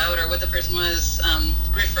came about, or what the person was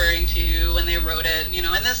referring to when they wrote it. You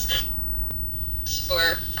know, and this is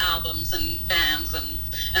for albums and bands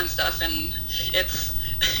and stuff. And it's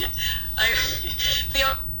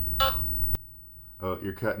Oh,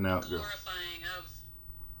 you're cutting out, girl. Glorifying of...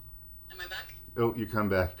 Am I back? Oh, you come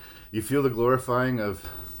back. You feel the glorifying of...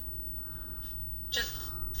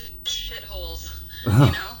 Just shitholes, you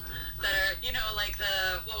know, that are, you know, like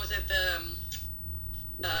what was it,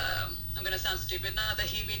 I'm going to sound stupid, not the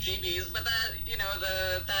heebie-jeebies, but that, you know,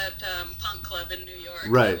 that punk club in New York.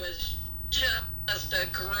 Right. It was just a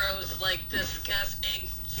gross, like, disgusting,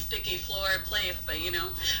 sticky floor place, but, you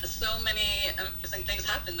know, so many amazing things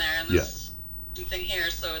happen there, and this... thing here,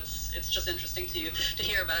 so it's just interesting to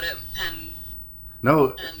hear about it and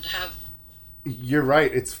have. You're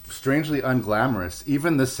right. It's strangely unglamorous.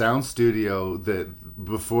 Even the sound studio that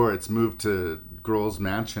before it's moved to Grohl's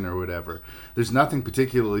mansion or whatever, there's nothing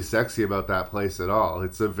particularly sexy about that place at all.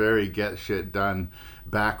 It's a very get shit done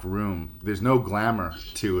back room. There's no glamour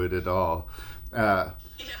to it at all.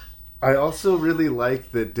 I also really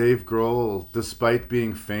like that Dave Grohl, despite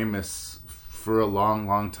being famous for a long,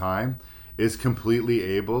 long time, is completely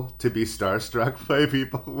able to be starstruck by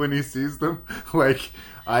people when he sees them. Like,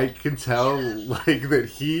 I can tell, like, that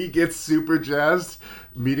he gets super jazzed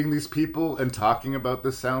meeting these people and talking about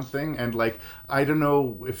the sound thing. And, like, I don't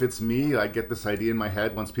know if it's me, I get this idea in my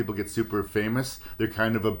head, once people get super famous, they're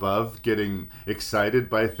kind of above getting excited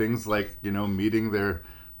by things like, you know, meeting their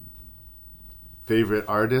favorite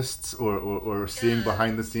artists or seeing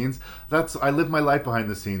behind the scenes. I live my life behind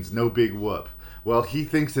the scenes, no big whoop. Well, he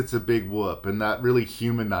thinks it's a big whoop, and that really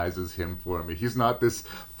humanizes him for me. He's not this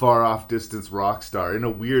far-off distance rock star. In a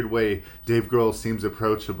weird way, Dave Grohl seems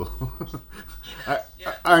approachable.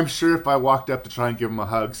 I'm sure if I walked up to try and give him a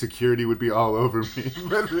hug, security would be all over me.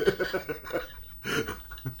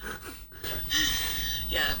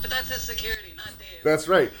 Yeah, but that's his security, not Dave. That's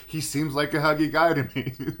right. He seems like a huggy guy to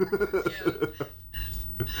me.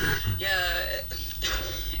 Yeah,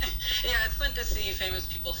 it's fun to see famous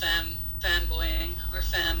people fan fanboying or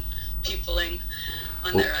fan peopling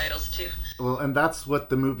on their idols too. Well, and that's what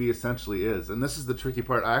the movie essentially is. And this is the tricky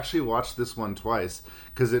part. I actually watched this one twice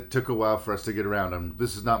because it took a while for us to get around.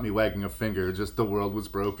 This is not me wagging a finger, just the world was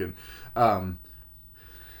broken.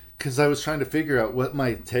 Because I was trying to figure out what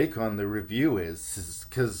my take on the review is.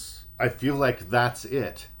 Because I feel like that's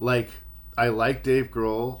it. Like, I like Dave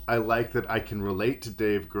Grohl. I like that I can relate to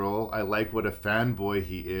Dave Grohl. I like what a fanboy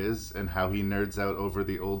he is and how he nerds out over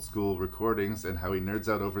the old school recordings and how he nerds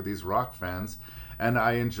out over these rock fans. And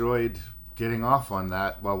I enjoyed getting off on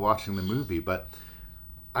that while watching the movie. But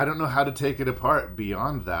I don't know how to take it apart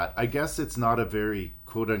beyond that. I guess it's not a very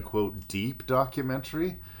quote-unquote deep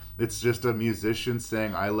documentary. It's just a musician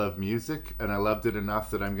saying, I love music, and I loved it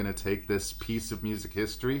enough that I'm going to take this piece of music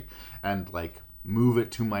history and, like, move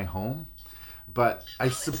it to my home. But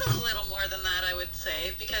it's a little more than that, I would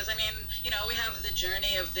say, because, I mean, you know, we have the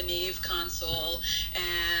journey of the Neve console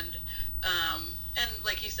and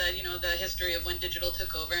like you said, you know, the history of when digital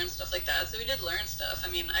took over and stuff like that. So we did learn stuff. I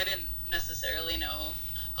mean, I didn't necessarily know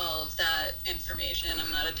all of that information.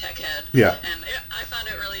 I'm not a tech head. Yeah. And I found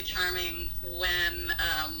it really charming when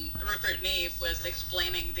Rupert Neve was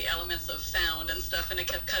explaining the elements of sound and stuff, and it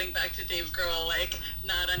kept cutting back to Dave Grohl, like,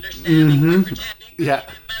 not understanding or pretending that he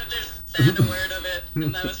didn't understand a word of it.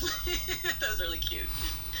 And that was, that was really cute.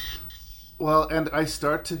 Well, and I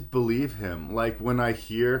start to believe him. Like, when I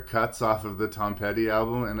hear cuts off of the Tom Petty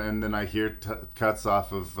album, and then I hear cuts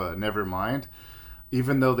off of Nevermind,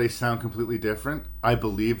 even though they sound completely different, I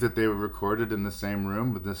believe that they were recorded in the same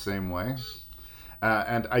room in the same way.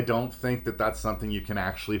 And I don't think that that's something you can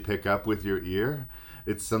actually pick up with your ear.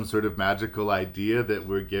 It's some sort of magical idea that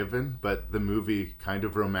we're given, but the movie kind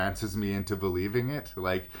of romances me into believing it.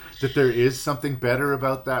 Like, that there is something better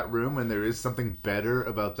about that room, and there is something better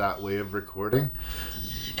about that way of recording.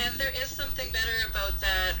 And there is something better about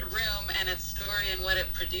that room and its story and what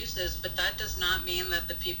it produces, but that does not mean that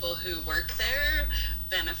the people who work there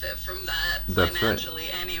benefit from that financially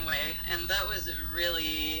anyway. And that was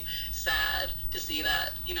really sad to see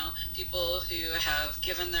that, you know, people who have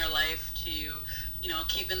given their life to, you know,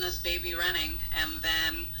 keeping this baby running, and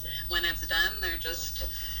then when it's done, they're just,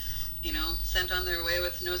 you know, sent on their way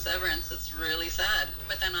with no severance. It's really sad.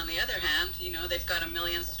 But then on the other hand, you know, they've got a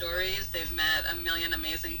million stories, they've met a million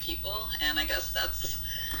amazing people, and I guess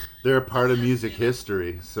they're a part of music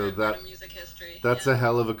history, so that's a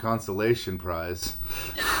hell of a consolation prize.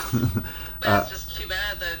 It is. But it's just too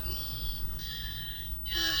bad that,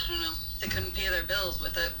 I don't know, they couldn't pay their bills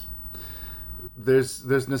with it.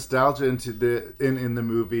 There's nostalgia in the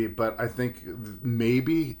movie, but I think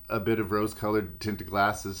maybe a bit of rose-colored tinted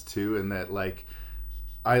glasses too, in that, like,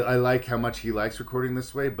 I like how much he likes recording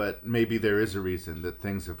this way, but maybe there is a reason that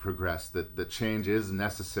things have progressed, that change is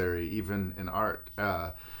necessary even in art,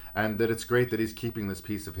 and that it's great that he's keeping this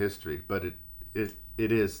piece of history, but it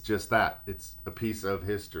is just that. It's a piece of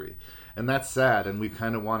history. And that's sad, and we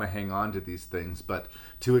kind of want to hang on to these things, but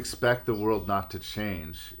to expect the world not to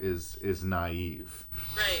change is naive.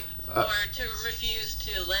 Right, or to refuse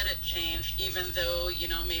to let it change, even though, you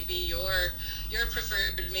know, maybe your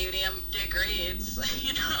preferred medium degrades,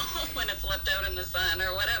 you know, when it's left out in the sun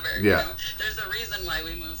or whatever. Yeah. You know, there's a reason why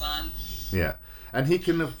we move on. Yeah, and he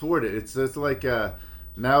can afford it. It's like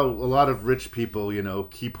now a lot of rich people, you know,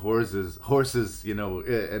 keep horses, you know,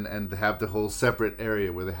 and have the whole separate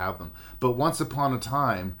area where they have them. But once upon a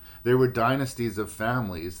time, there were dynasties of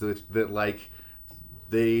families that like,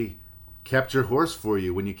 they kept your horse for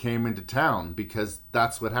you when you came into town, because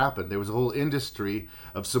that's what happened. There was a whole industry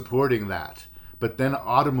of supporting that. But then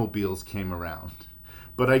automobiles came around.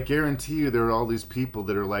 But I guarantee you there are all these people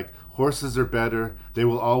that are like, horses are better, they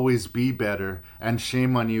will always be better, and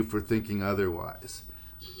shame on you for thinking otherwise.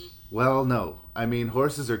 Well, no. I mean,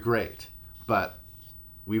 horses are great, but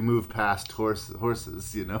we move past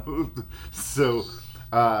horses, you know? So,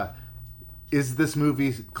 is this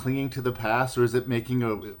movie clinging to the past, or is it making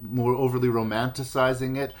a more overly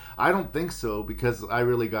romanticizing it? I don't think so, because I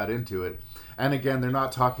really got into it. And again, they're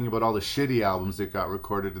not talking about all the shitty albums that got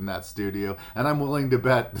recorded in that studio, and I'm willing to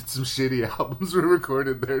bet that some shitty albums were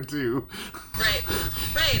recorded there too. Right.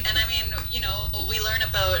 And I mean, you know, we learn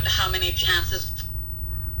about how many chances...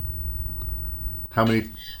 How many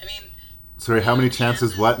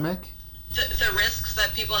chances what, Mick? The risks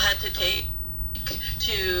that people had to take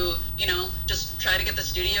to, you know, just try to get the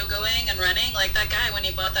studio going and running. Like that guy, when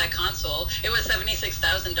he bought that console, it was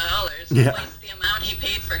 $76,000, yeah. Twice the amount he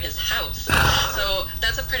paid for his house. So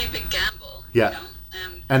that's a pretty big gamble. Yeah. You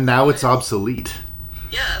know? And now it's obsolete.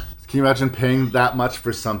 Yeah. Can you imagine paying that much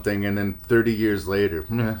for something and then 30 years later?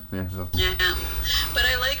 Yeah. But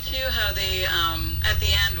I like too how they, at the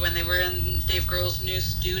end, when they were in Girl's new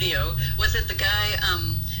studio. Was it the guy,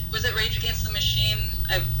 was it Rage Against the Machine?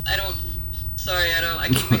 I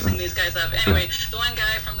keep mixing these guys up. Anyway, the one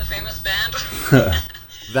guy from the famous band.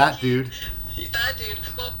 That dude.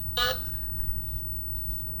 Well,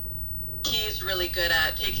 he's really good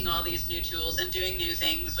at taking all these new tools and doing new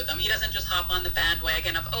things with them. He doesn't just hop on the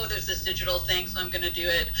bandwagon of, oh, there's this digital thing, so I'm going to do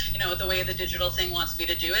it, the way the digital thing wants me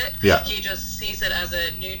to do it. Yeah. He just sees it as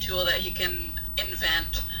a new tool that he can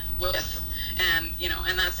invent with. And,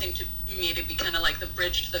 and that seemed to me to be kind of like the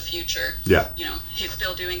bridge to the future. Yeah. He's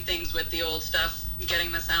still doing things with the old stuff,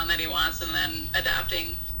 getting the sound that he wants, and then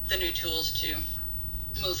adapting the new tools to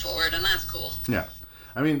move forward, and that's cool. Yeah.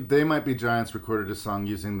 I mean, They Might Be Giants recorded a song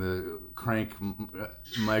using the crank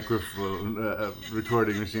microphone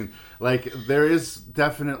recording machine. Like, there is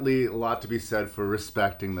definitely a lot to be said for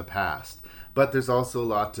respecting the past, but there's also a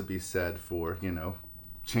lot to be said for,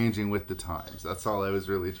 changing with the times. That's all I was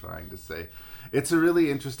really trying to say. It's a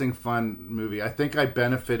really interesting, fun movie. I think I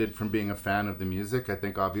benefited from being a fan of the music. I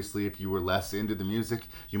think, obviously, if you were less into the music,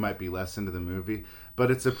 you might be less into the movie.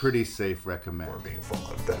 But it's a pretty safe recommend.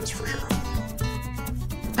 That is for sure.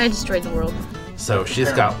 I destroyed the world. So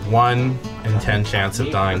she's got 1 in 10 chance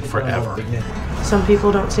of dying forever. Some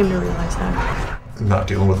people don't seem to realize that. I'm not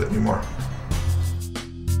dealing with it anymore.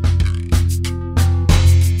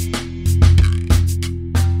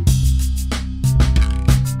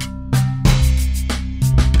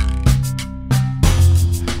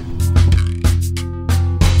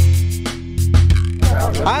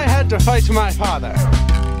 I had to fight my father.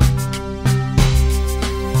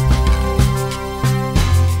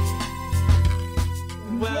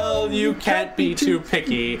 Well, you can't be too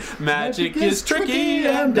picky. Magic is tricky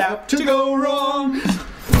and apt to go wrong.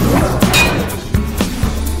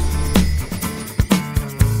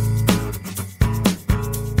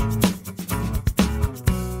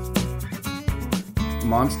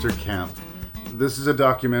 Monster Camp. This is a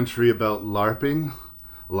documentary about LARPing,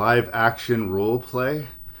 live action role play.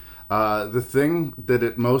 The thing that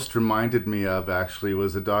it most reminded me of, actually,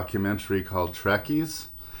 was a documentary called Trekkies,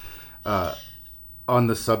 on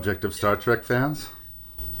the subject of Star Trek fans.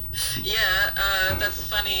 Yeah, that's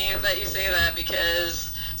funny that you say that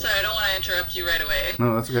because, sorry, I don't want to interrupt you right away.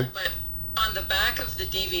 No, that's okay. But on the back of the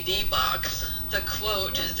DVD box, the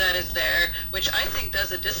quote that is there, which I think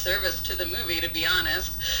does a disservice to the movie, to be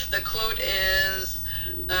honest, the quote is,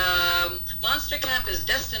 Monster Camp is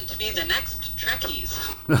destined to be the next Trekkies.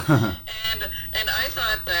 and I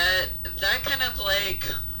thought that kind of like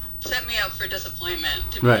set me up for disappointment,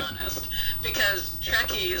 to be honest, because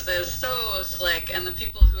Trekkies is so slick, and the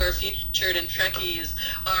people who are featured in Trekkies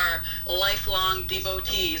are lifelong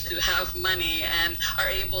devotees who have money and are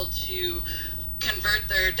able to convert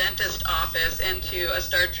their dentist office into a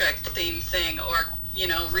Star Trek themed thing, or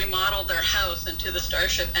remodel their house into the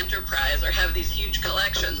Starship Enterprise, or have these huge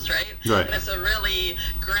collections, right? Right. And it's a really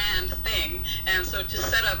grand thing. And so to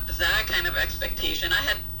set up that kind of expectation, I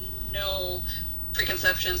had no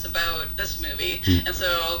preconceptions about this movie. And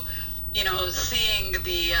so, seeing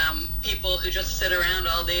the people who just sit around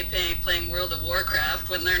all day playing World of Warcraft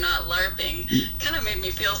when they're not LARPing kind of made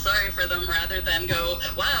me feel sorry for them rather than go,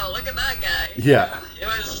 wow, look at that guy. Yeah. It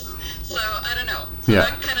was, so I don't know. So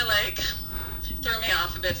that kind of like threw me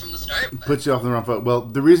off a bit from the start. Puts you off on the wrong foot. Well,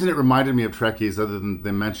 the reason it reminded me of Trekkies, other than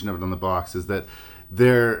the mention of it on the box, is that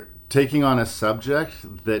they're taking on a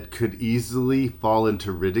subject that could easily fall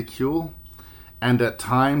into ridicule. And at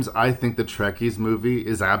times, I think the Trekkies movie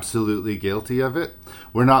is absolutely guilty of it.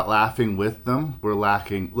 We're not laughing with them. We're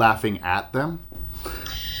laughing at them.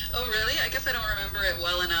 Oh, really? I guess I don't remember it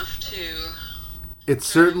well enough to... It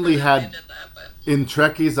certainly had... In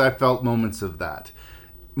Trekkies, I felt moments of that.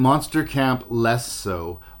 Monster Camp, less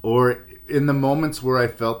so. Or in the moments where I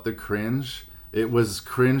felt the cringe, it was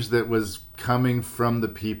cringe that was coming from the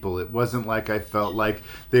people. It wasn't like I felt like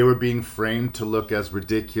they were being framed to look as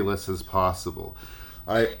ridiculous as possible.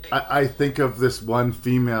 I think of this one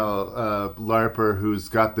female LARPer who's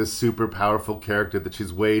got this super powerful character that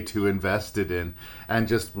she's way too invested in and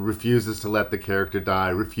just refuses to let the character die,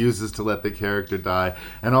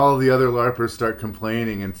 and all the other LARPers start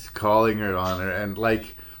complaining and calling her on her. And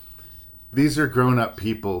like, these are grown-up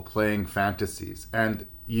people playing fantasies, and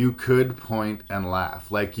you could point and laugh.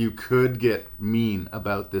 Like, you could get mean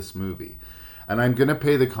about this movie. And I'm going to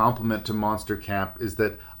pay the compliment to Monster Camp is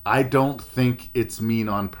that I don't think it's mean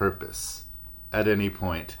on purpose at any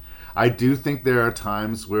point. I do think there are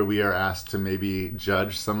times where we are asked to maybe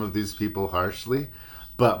judge some of these people harshly,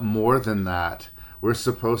 but more than that, we're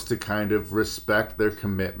supposed to kind of respect their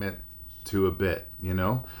commitment to a bit,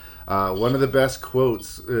 One of the best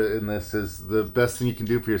quotes in this is, the best thing you can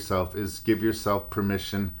do for yourself is give yourself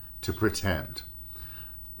permission to pretend.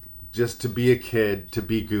 Just to be a kid, to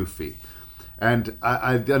be goofy. And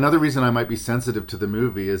another reason I might be sensitive to the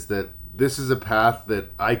movie is that this is a path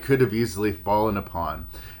that I could have easily fallen upon.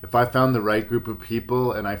 If I found the right group of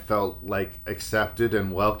people and I felt like accepted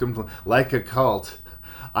and welcomed, like a cult,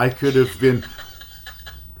 I could have been...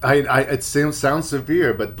 it sounds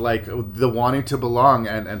severe, but like the wanting to belong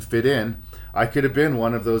and fit in, I could have been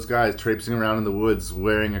one of those guys traipsing around in the woods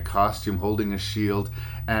wearing a costume, holding a shield,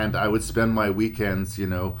 and I would spend my weekends,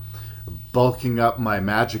 bulking up my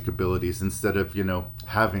magic abilities instead of,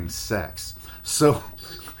 having sex. So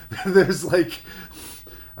there's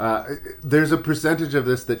there's a percentage of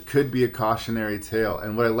this that could be a cautionary tale.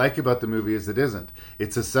 And what I like about the movie is it isn't.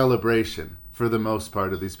 It's a celebration for the most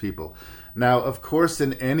part of these people. Now, of course,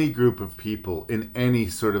 in any group of people, in any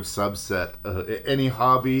sort of subset, any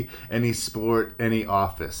hobby, any sport, any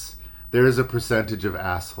office, there is a percentage of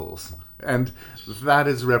assholes. And that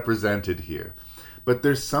is represented here. But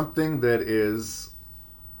there's something that is,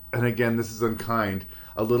 and again, this is unkind,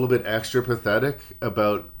 a little bit extra pathetic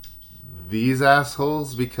about these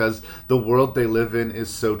assholes, because the world they live in is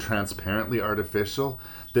so transparently artificial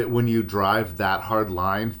that when you drive that hard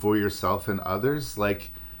line for yourself and others,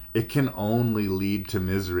 it can only lead to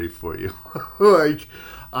misery for you.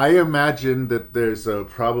 I imagine that there's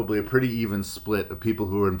probably a pretty even split of people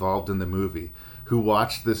who were involved in the movie who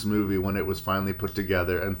watched this movie when it was finally put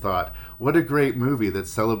together and thought, what a great movie that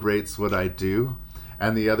celebrates what I do.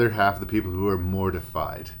 And the other half, the people who are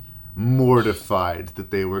mortified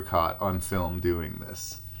that they were caught on film doing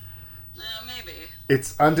this. Maybe.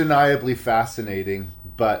 It's undeniably fascinating,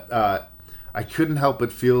 but I couldn't help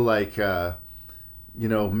but feel like,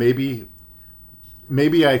 maybe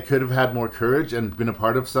I could have had more courage and been a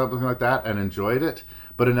part of something like that and enjoyed it.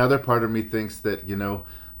 But another part of me thinks that,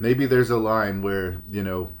 maybe there's a line where,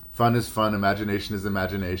 fun is fun, imagination is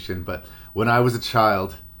imagination. But when I was a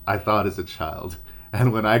child, I thought as a child.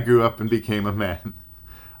 And when I grew up and became a man,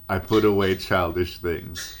 I put away childish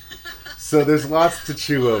things. So there's lots to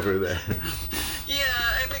chew over there. Yeah,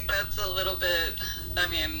 I think that's a little bit...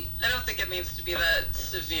 I don't think it needs to be that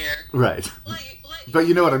severe. Right. But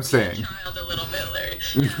you know what I'm saying. Child a little bit, Larry.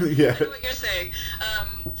 Yeah. I know what you're saying.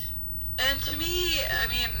 And to me,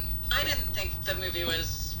 I didn't think the movie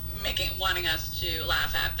was wanting us to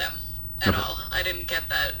laugh at them at all. I didn't get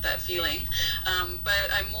that feeling.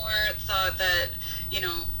 But I more thought that,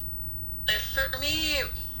 for me,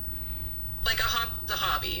 a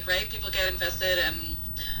hobby, right? People get invested in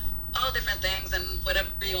all different things, and whatever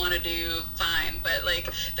you want to do, fine. But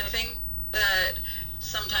the thing that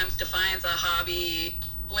sometimes defines a hobby,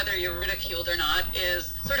 whether you're ridiculed or not,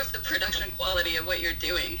 is sort of the production quality of what you're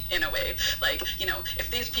doing, in a way. If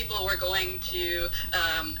these people were going to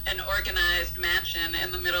an organized mansion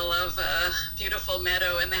in the middle of a beautiful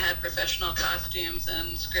meadow and they had professional costumes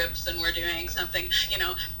and scripts and were doing something,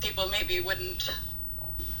 people maybe wouldn't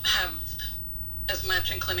have as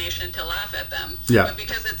much inclination to laugh at them. Yeah. But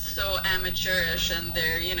because it's so amateurish and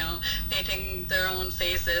they're, painting their own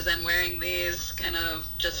faces and wearing these kind of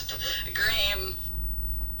just green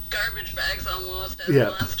garbage bags almost as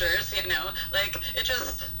monsters, it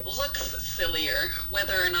just looks sillier,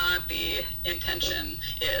 whether or not the intention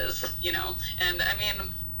is, and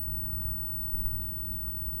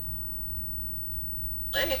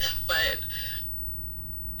but...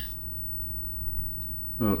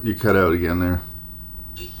 Oh, you cut out again there.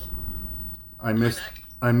 I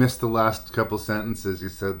missed the last couple sentences you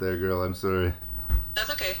said there, girl. I'm sorry.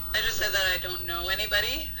 That's okay. I just said that I don't know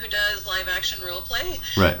anybody who does live action role play.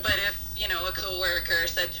 Right. But if, a coworker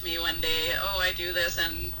said to me one day, oh, I do this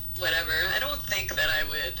and whatever, I don't think that I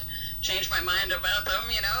would change my mind about them,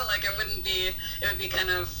 it would be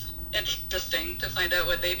kind of interesting to find out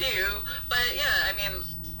what they do. But yeah,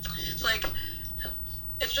 it's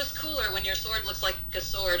it's just cooler when your sword looks like a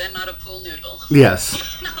sword and not a pool noodle.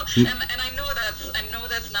 Yes. And I know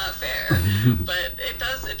that's not fair, but it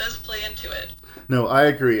does play into it. No, I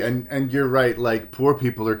agree, and you're right. Poor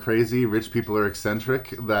people are crazy, rich people are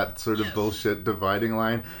eccentric. That sort of bullshit dividing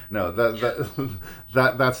line. No,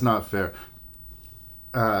 that's not fair.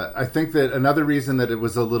 I think that another reason that it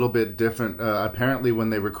was a little bit different. Apparently,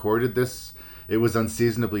 when they recorded this, it was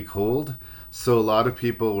unseasonably cold. So a lot of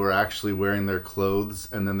people were actually wearing their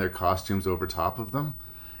clothes and then their costumes over top of them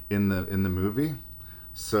in the movie.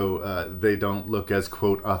 So they don't look as,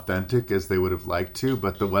 quote, authentic as they would have liked to,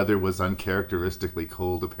 but the weather was uncharacteristically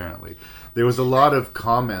cold, apparently. There was a lot of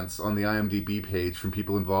comments on the IMDb page from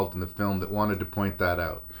people involved in the film that wanted to point that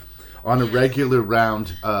out. on a regular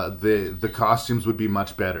round, the costumes would be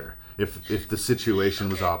much better if the situation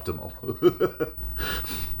was optimal.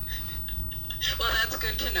 Well, that's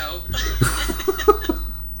good to know.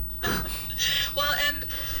 Well, and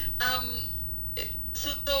so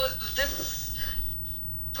this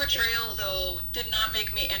portrayal, though, did not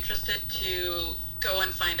make me interested to go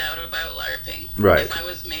and find out about LARPing. Right. If I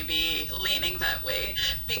was maybe leaning that way.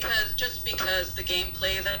 Because the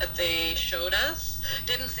gameplay that they showed us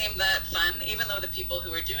didn't seem that fun, even though the people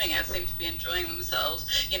who were doing it seemed to be enjoying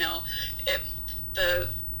themselves. You know, they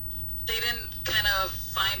didn't kind of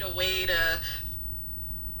find a way to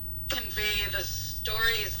convey the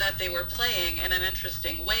stories that they were playing in an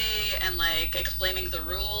interesting way and like explaining the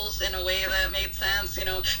rules in a way that made sense. You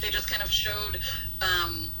know, they just kind of showed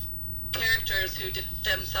characters who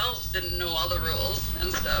themselves didn't know all the rules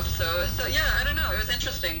and stuff. So yeah, I don't know. It was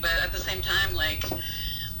interesting, but at the same time, like,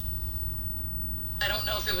 I don't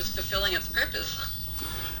know if it was fulfilling its purpose.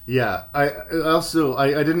 Yeah, I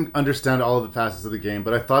didn't understand all of the facets of the game,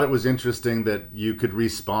 but I thought it was interesting that you could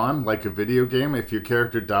respawn like a video game. If your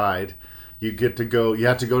character died, you had to go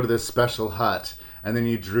to this special hut, and then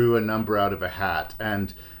you drew a number out of a hat,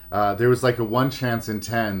 and there was like a 1 chance in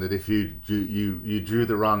 10 that if you drew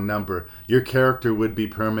the wrong number, your character would be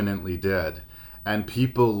permanently dead. And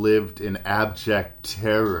people lived in abject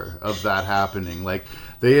terror of that happening. Like,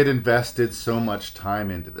 they had invested so much time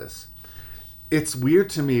into this. It's weird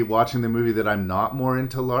to me watching the movie that I'm not more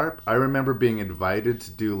into LARP. I remember being invited to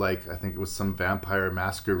do, like, I think it was some vampire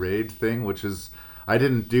masquerade thing, which is, I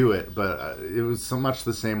didn't do it, but it was so much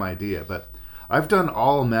the same idea. But I've done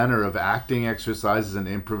all manner of acting exercises and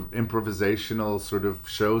improvisational sort of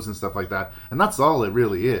shows and stuff like that, and that's all it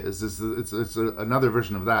really is. It's another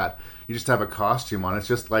version of that. You just have a costume on. It's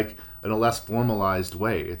just like in a less formalized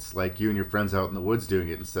way. It's like you and your friends out in the woods doing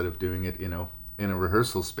it instead of doing it, you know, in a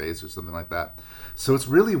rehearsal space or something like that. So it's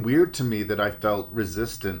really weird to me that I felt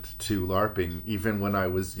resistant to LARPing, even when I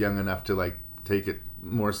was young enough to like take it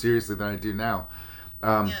more seriously than I do now.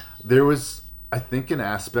 There was, I think, an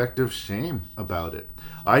aspect of shame about it.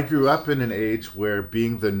 I grew up in an age where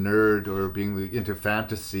being the nerd or being into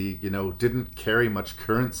fantasy, you know, didn't carry much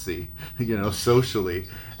currency, you know, socially.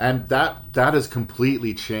 And that has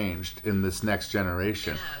completely changed in this next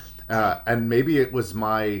generation. And maybe it was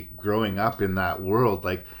my growing up in that world,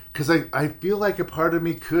 like, because I feel like a part of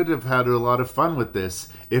me could have had a lot of fun with this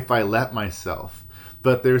if I let myself.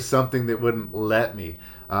 But there's something that wouldn't let me.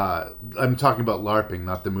 I'm talking about LARPing,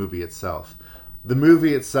 not the movie itself. The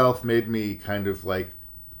movie itself made me kind of like,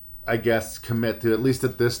 I guess, commit to, at least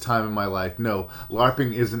at this time in my life, no,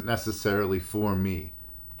 LARPing isn't necessarily for me,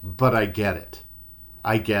 but I get it.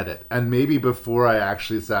 I get it. And maybe before I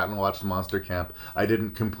actually sat and watched Monster Camp, I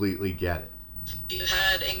didn't completely get it. If you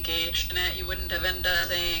had engaged in it, you wouldn't have ended up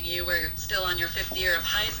saying you were still on your 5th year of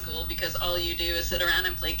high school because all you do is sit around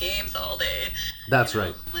and play games all day. That's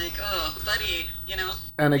right. Like, oh, buddy, you know?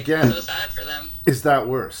 And again, so sad for them. Is that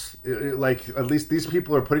worse? Like, at least these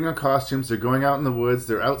people are putting on costumes, they're going out in the woods,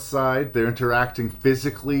 they're outside, they're interacting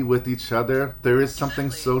physically with each other. There is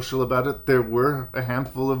something social about it. There were a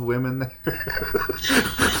handful of women there.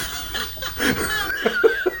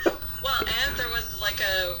 Well, and there was like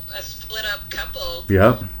a split up couple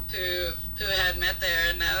who had met there,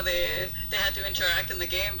 and now they had to interact in the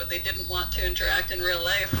game, but they didn't want to interact in real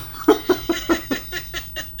life.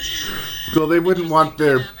 Well, they wouldn't want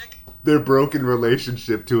their broken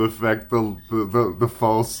relationship to affect the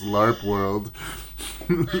false LARP world.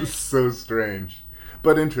 So strange,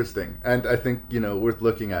 but interesting, and I think, you know, worth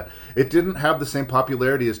looking at. It didn't have the same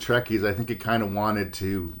popularity as Trekkies. I think it kind of wanted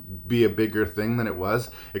to be a bigger thing than it was.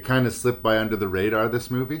 It kind of slipped by under the radar, this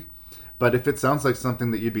movie. But if it sounds like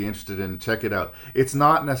something that you'd be interested in, check it out. It's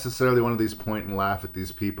not necessarily one of these point and laugh at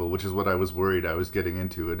these people, which is what I was worried I was getting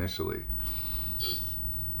into initially.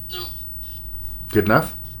 No. Good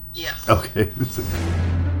enough? Yeah. Okay.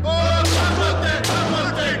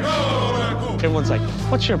 Everyone's like,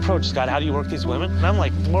 what's your approach, Scott? How do you work these women? And I'm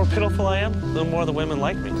like, the more pitiful I am, the more the women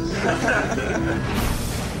like me.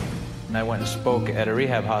 And I went and spoke at a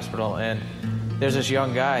rehab hospital, and there's this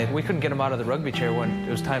young guy. We couldn't get him out of the rugby chair when it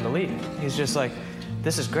was time to leave. He's just like,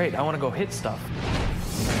 this is great. I want to go hit stuff.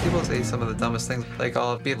 People say some of the dumbest things, like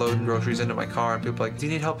I'll be loading groceries into my car and people are like, do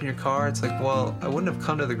you need help in your car? It's like, well, I wouldn't have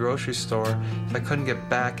come to the grocery store if I couldn't get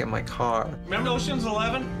back in my car. Remember Ocean's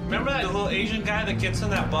 11? Remember that little Asian guy that gets in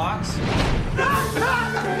that box?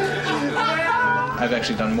 I've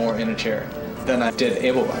actually done more in a chair than I did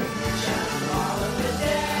able-bodied.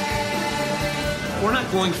 We're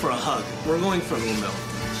not going for a hug. We're going for a little milk.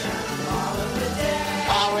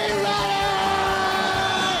 Are we ready?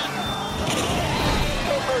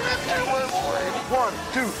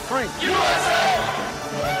 1, 2, 3.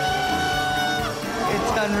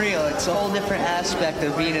 It's unreal. It's a whole different aspect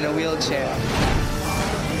of being in a wheelchair.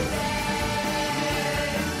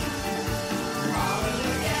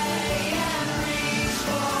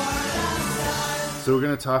 So we're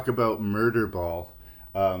going to talk about Murderball.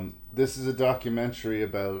 This is a documentary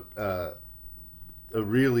about a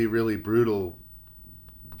really, really brutal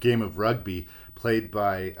game of rugby played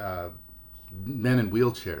by men in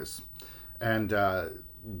wheelchairs. And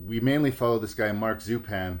we mainly follow this guy, Mark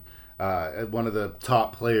Zupan, one of the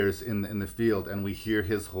top players in the field, and we hear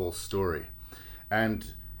his whole story. And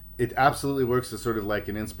it absolutely works as sort of like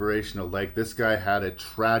an inspirational, like this guy had a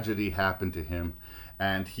tragedy happen to him,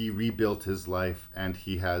 and he rebuilt his life, and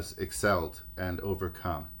he has excelled and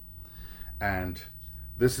overcome. And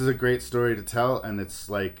this is a great story to tell, and it's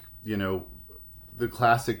like, you know, the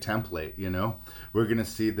classic template, you know? We're going to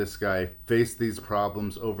see this guy face these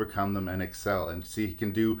problems, overcome them, and excel, and see he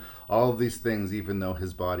can do all of these things even though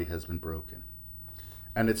his body has been broken.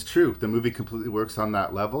 And it's true, the movie completely works on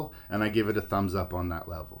that level, and I give it a thumbs up on that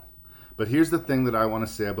level. But here's the thing that I want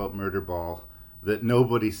to say about Murderball that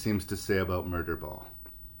nobody seems to say about Murderball.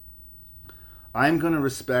 I'm going to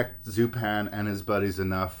respect Zupan and his buddies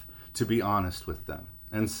enough to be honest with them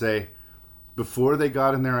and say, before they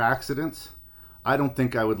got in their accidents, I don't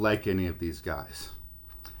think I would like any of these guys.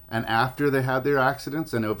 And after they had their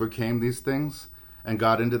accidents and overcame these things and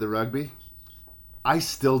got into the rugby, I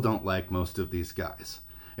still don't like most of these guys.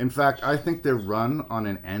 In fact, I think they're run on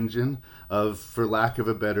an engine of, for lack of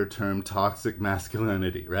a better term, toxic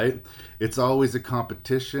masculinity, right? It's always a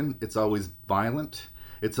competition. It's always violent.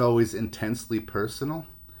 It's always intensely personal.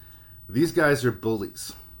 These guys are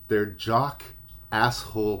bullies. They're jock,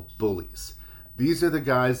 asshole bullies. These are the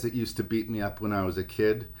guys that used to beat me up when I was a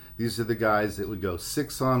kid. These are the guys that would go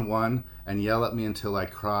 6-on-1 and yell at me until I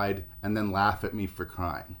cried and then laugh at me for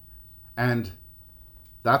crying. And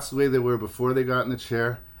that's the way they were before they got in the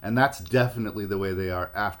chair, and that's definitely the way they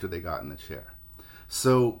are after they got in the chair.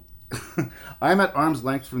 So I'm at arm's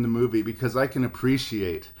length from the movie because I can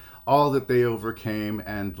appreciate all that they overcame,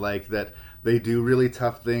 and like that they do really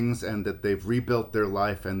tough things, and that they've rebuilt their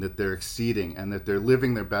life, and that they're exceeding, and that they're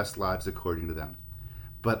living their best lives according to them.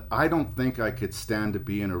 But I don't think I could stand to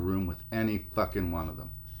be in a room with any fucking one of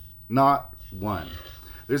them. Not one.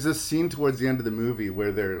 There's this scene towards the end of the movie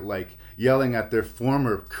where they're like yelling at their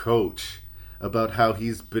former coach about how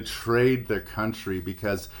he's betrayed their country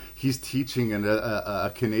because he's teaching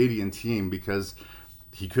a Canadian team because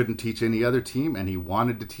he couldn't teach any other team and he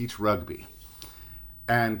wanted to teach rugby.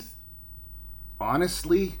 And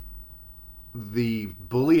honestly, the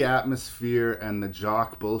bully atmosphere and the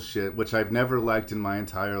jock bullshit, which I've never liked in my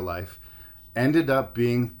entire life, ended up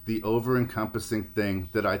being the over-encompassing thing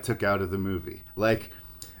that I took out of the movie. Like,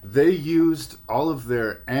 they used all of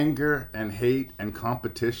their anger and hate and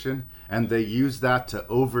competition, and they used that to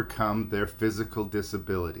overcome their physical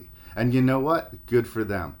disability. And you know what? Good for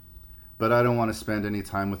them. But I don't want to spend any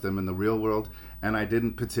time with them in the real world, and I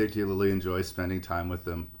didn't particularly enjoy spending time with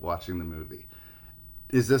them watching the movie.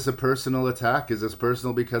 Is this a personal attack? Is this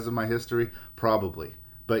personal because of my history? Probably.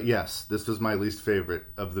 But yes, this was my least favorite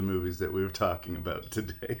of the movies that we were talking about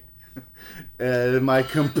today. Am I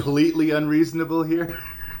completely unreasonable here?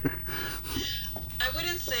 I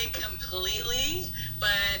wouldn't say completely,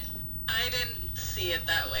 but I didn't see it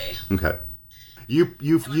that way. Okay. You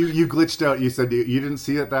glitched out. You said you didn't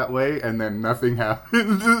see it that way, and then nothing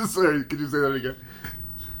happened. Sorry, could you say that again?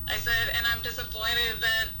 I said, and I'm disappointed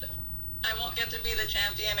that I won't get to be the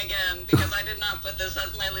champion again because I did not put this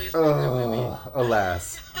as my least favorite movie.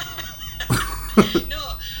 Alas.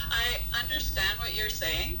 No, I understand what you're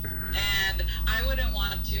saying, and I wouldn't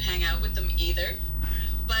want to hang out with them either.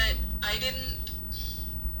 But I didn't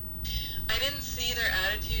see their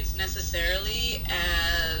attitudes necessarily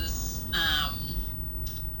as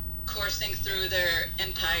coursing through their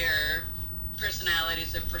entire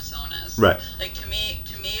personalities or personas. Right. Like to me,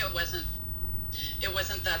 it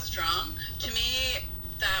wasn't that strong. To me,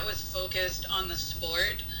 that was focused on the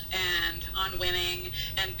sport and on winning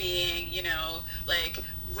and being, like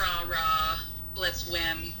rah, let's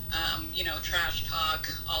win, trash talk,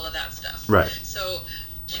 all of that stuff. Right. So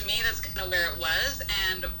to me, that's kind of where it was.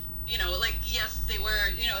 And, yes, they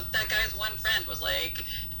were, that guy's one friend was like,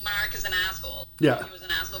 Mark is an asshole. Yeah. He was an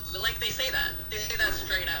asshole. But, they say that. They say that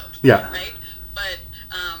straight out. Yeah. Right? But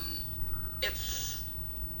it's,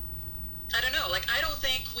 I don't know. I don't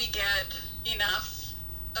think we get enough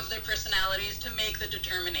of their personalities to make the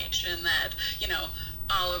determination that,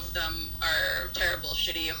 all of them are terrible,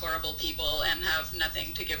 shitty, horrible people and have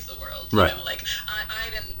nothing to give the world. Right. I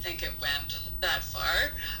didn't think it went that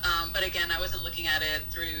far. But again, I wasn't looking at it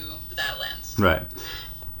through that lens. Right.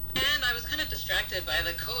 And I was kind of distracted by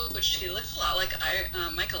the coach. He looked a lot like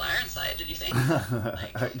Michael Ironside, did you think?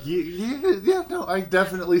 Yeah, no, I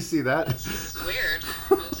definitely see that. It's weird.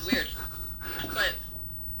 It was weird. But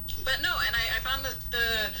no, and I found that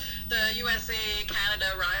the USA-Canada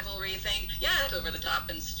rivalry thing, yeah, it's over the top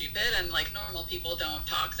and stupid, and like normal people don't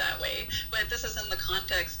talk that way. But this is in the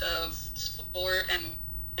context of sport and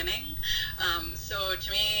winning. So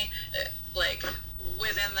to me, like,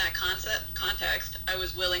 within that context, I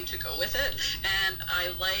was willing to go with it, and I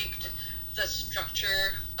liked the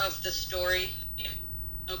structure of the story, you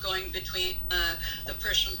know, going between the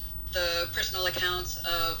personal accounts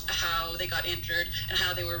of how they got injured and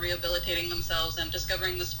how they were rehabilitating themselves and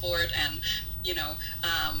discovering the sport, and you know,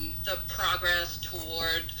 the progress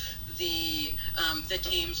toward the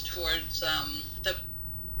teams towards the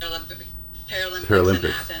Paralympics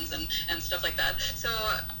in Athens and stuff like that. So,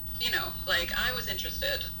 you know, like, I was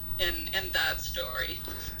interested in that story.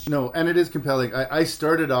 No, and it is compelling. I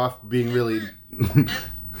started off being really... and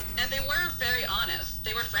they were very honest.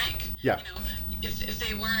 They were frank. Yeah. You know, if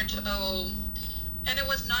they weren't, and it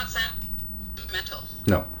was not sentimental.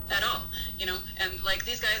 No. At all. You know, and like,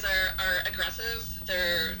 these guys are aggressive,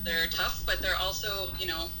 they're tough, but they're also, you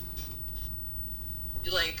know,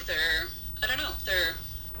 like, they're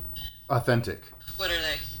authentic. What are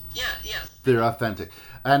they? Yeah, yes. They're authentic.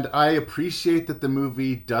 And I appreciate that the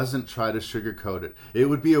movie doesn't try to sugarcoat it. It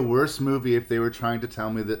would be a worse movie if they were trying to tell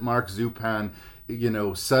me that Mark Zupan, you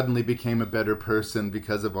know, suddenly became a better person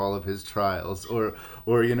because of all of his trials, or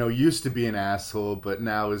you know, used to be an asshole but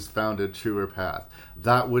now has found a truer path.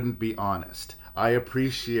 That wouldn't be honest. I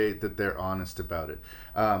appreciate that they're honest about it.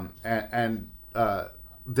 And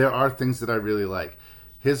there are things that I really like.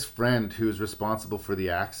 His friend who's responsible for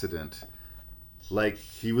the accident, like,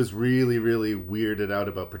 he was really, really weirded out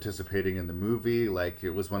about participating in the movie. Like,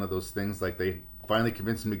 it was one of those things, like, they finally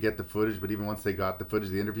convinced him to get the footage, but even once they got the footage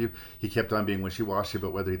of the interview, he kept on being wishy-washy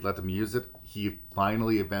about whether he'd let them use it. He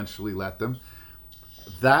finally, eventually let them.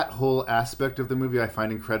 That whole aspect of the movie I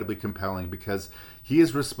find incredibly compelling, because he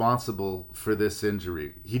is responsible for this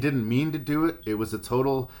injury. He didn't mean to do it. It was a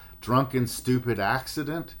total drunken, stupid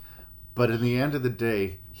accident. But in the end of the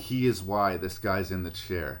day, he is why this guy's in the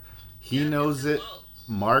chair. He knows it,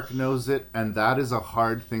 Mark knows it, and that is a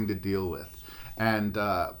hard thing to deal with. And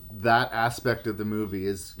that aspect of the movie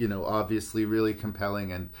is, you know, obviously really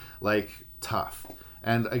compelling and, like, tough.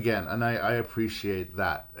 And again, I appreciate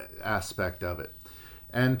that aspect of it.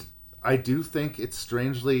 And I do think it's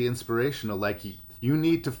strangely inspirational. Like, you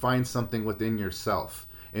need to find something within yourself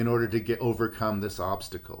in order to overcome this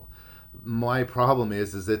obstacle. My problem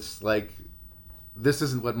is it's like, this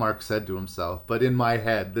isn't what Mark said to himself, but in my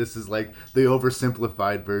head, this is like the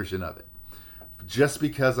oversimplified version of it. Just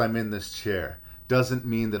because I'm in this chair doesn't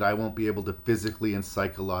mean that I won't be able to physically and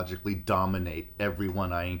psychologically dominate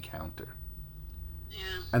everyone I encounter.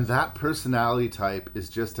 Yeah. And that personality type is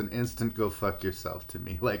just an instant go fuck yourself to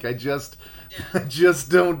me. Like, I just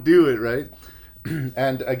don't do it, right?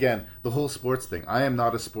 And again, the whole sports thing. I am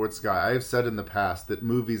not a sports guy. I have said in the past that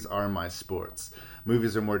movies are my sports.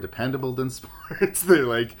 Movies are more dependable than sports.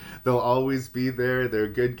 They'll always be there. There are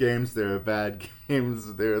good games. There are bad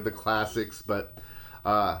games. There are the classics. But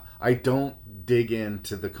I don't dig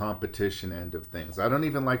into the competition end of things. I don't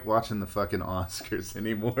even like watching the fucking Oscars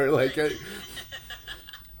anymore. Like,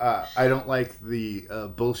 I don't like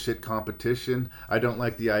the bullshit competition. I don't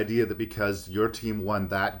like the idea that because your team won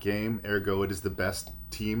that game, ergo it is the best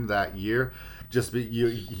team that year.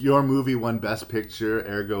 Your movie won Best Picture,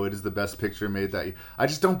 ergo it is the best picture made that year. I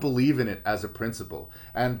just don't believe in it as a principle.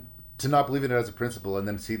 And to not believe in it as a principle and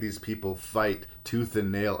then see these people fight tooth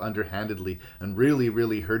and nail underhandedly and really,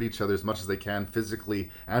 really hurt each other as much as they can physically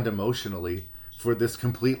and emotionally for this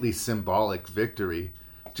completely symbolic victory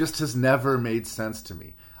just has never made sense to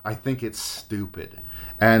me. I think it's stupid.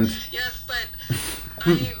 And yes, but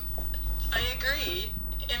I agree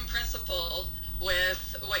in principle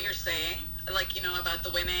with what you're saying, like, you know, about the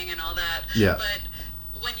winning and all that. Yeah. But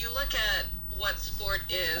when you look at what sport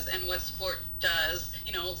is and what sport does,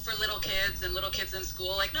 you know, for little kids and little kids in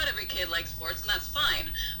school, like, not every kid likes sports, and that's fine.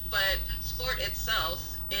 But sport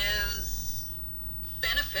itself is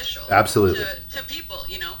beneficial. Absolutely. To people,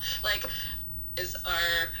 you know, like,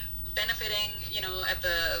 are benefiting, you know, at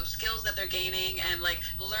the skills that they're gaining and, like,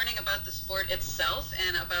 learning about the sport itself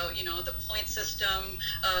and about, you know, the point system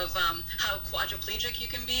of how quadriplegic you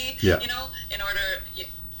can be, yeah. You know, in order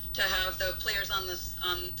to have the players on the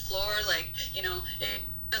floor, like, you know, it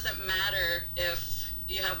doesn't matter if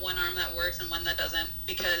you have one arm that works and one that doesn't,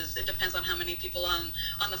 because it depends on how many people on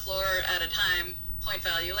the floor at a time. Point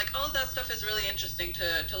value, like all of that stuff is really interesting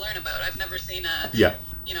to learn about. I've never seen a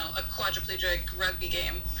quadriplegic rugby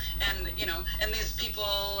game, and these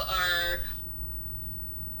people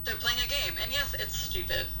they're playing a game, and yes, it's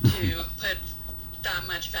stupid to put that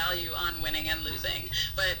much value on winning and losing,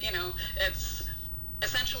 but it's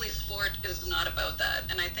essentially sport is not about that,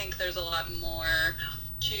 and I think there's a lot more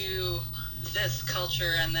to this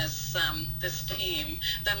culture and this team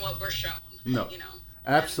than what we're shown. No,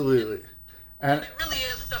 absolutely. And it really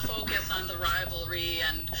is the focus on the rivalry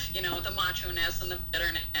and, the macho-ness and the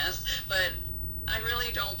bitterness, but I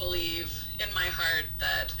really don't believe in my heart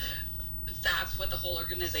that that's what the whole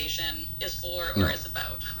organization is for or is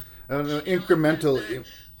about. You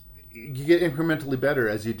get incrementally better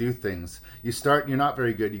as you do things. You start, you're not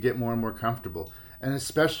very good, you get more and more comfortable. And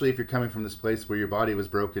especially if you're coming from this place where your body was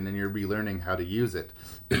broken and you're relearning how to use it,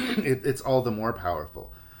 it's all the more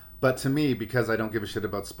powerful. But to me, because I don't give a shit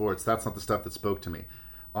about sports, that's not the stuff that spoke to me.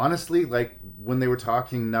 Honestly, like when they were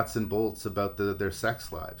talking nuts and bolts about their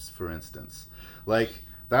sex lives, for instance, like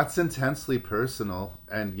that's intensely personal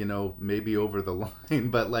and, maybe over the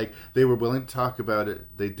line, but like they were willing to talk about it.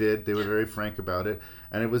 They were very frank about it.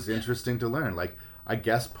 And it was interesting to learn. Like, I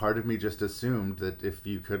guess part of me just assumed that if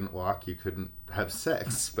you couldn't walk, you couldn't have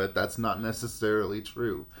sex, but that's not necessarily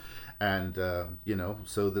true. And,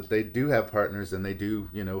 so that they do have partners and they do,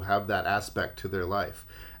 have that aspect to their life.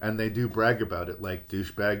 And they do brag about it like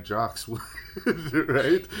douchebag jocks would,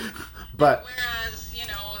 right? But whereas,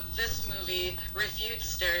 this movie refutes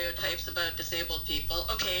stereotypes about disabled people.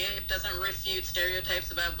 Okay, it doesn't refute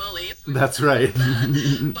stereotypes about bullies. That's right.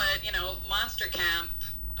 But, Monster Camp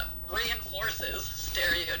reinforces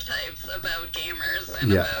stereotypes about gamers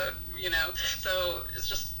and about, so it's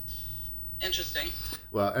just interesting.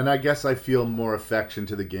 Well, and I guess I feel more affection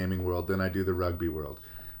to the gaming world than I do the rugby world.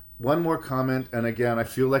 One more comment, and again, I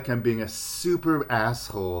feel like I'm being a super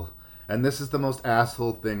asshole, and this is the most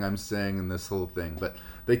asshole thing I'm saying in this whole thing, but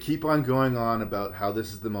they keep on going on about how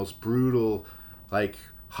this is the most brutal, like,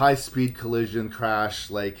 high-speed collision crash,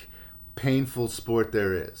 like, painful sport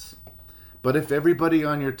there is. But if everybody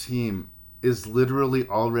on your team is literally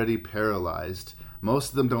already paralyzed, most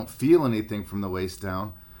of them don't feel anything from the waist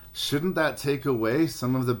down, shouldn't that take away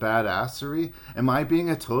some of the badassery? Am I being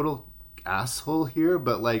a total asshole here?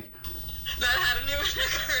 But like, that hadn't even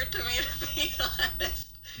occurred to me, to be honest.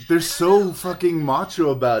 They're so fucking macho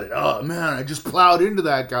about it. Oh man, I just plowed into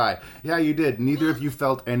that guy. Yeah, you did. Neither of you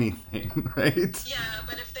felt anything, right? Yeah,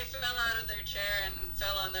 but if they fell out of their chair and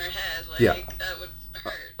fell on their head, that would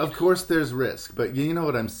hurt. Of course there's risk, but you know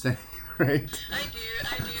what I'm saying, right? I do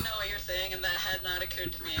know what you're saying, and that had not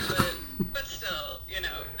occurred to me, but still,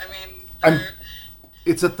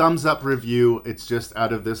 it's a thumbs up review. It's just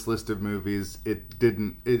out of this list of movies, it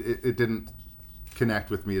didn't connect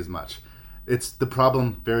with me as much. It's the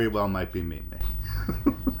problem very well might be me.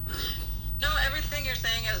 No, everything you're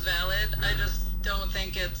saying is valid. I just don't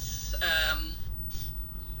think it's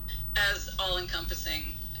as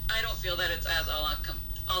all-encompassing. I don't feel that it's as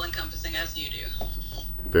all-encompassing as you do.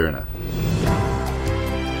 Fair enough.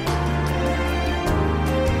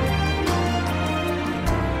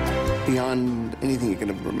 Beyond anything you can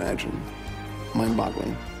ever imagine.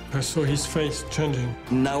 Mind-boggling. I saw his face changing.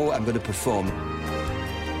 Now I'm going to perform.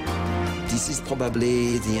 This is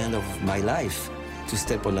probably the end of my life, to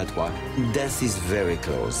step on that one. Death is very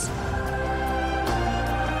close.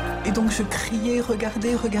 Et donc je criais,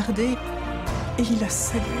 regardez, regardez, et il a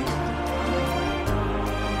salué.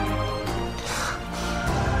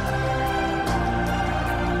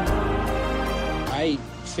 I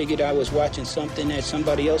figured I was watching something that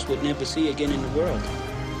somebody else would never see again in the world.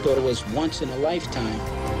 Thought it was once in a lifetime.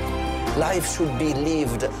 Life should be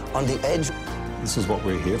lived on the edge. This is what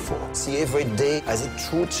we're here for. See every day as a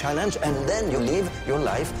true challenge, and then you live your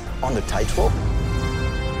life on the tightrope.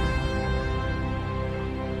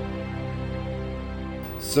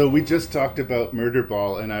 So we just talked about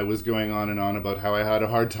Murderball, and I was going on and on about how I had a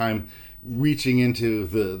hard time reaching into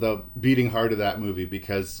the beating heart of that movie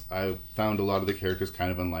because I found a lot of the characters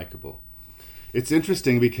kind of unlikable. It's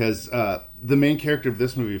interesting because the main character of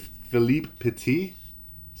this movie, Philippe Petit,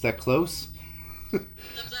 is that close?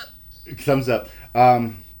 Thumbs up.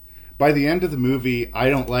 By the end of the movie, I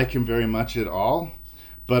don't like him very much at all,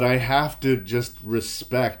 but I have to just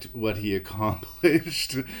respect what he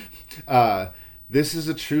accomplished. This is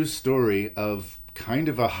a true story of kind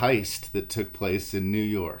of a heist that took place in New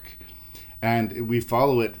York. And we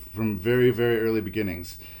follow it from very, very early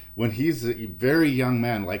beginnings. When he's a very young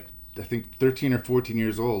man, like I think 13 or 14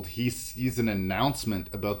 years old, he sees an announcement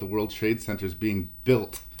about the World Trade Centers being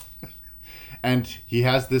built. And he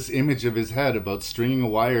has this image of his head about stringing a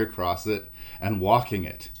wire across it and walking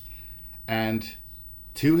it. And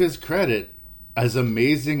to his credit, as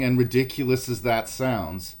amazing and ridiculous as that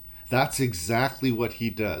sounds, that's exactly what he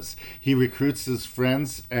does. He recruits his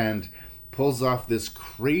friends and pulls off this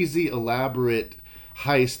crazy elaborate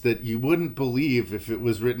heist that you wouldn't believe if it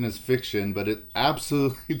was written as fiction, but it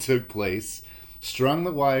absolutely took place. Strung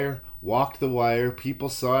the wire, walked the wire, people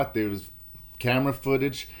saw it, there was camera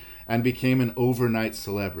footage, and became an overnight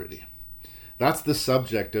celebrity. That's the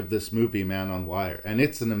subject of this movie, Man on Wire. And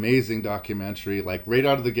it's an amazing documentary. Like, right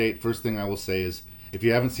out of the gate, first thing I will say is, if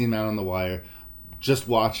you haven't seen Man on the Wire, just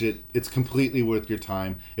watch it. It's completely worth your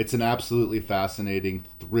time. It's an absolutely fascinating,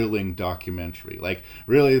 thrilling documentary. Like,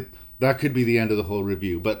 really, that could be the end of the whole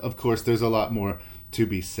review. But, of course, there's a lot more to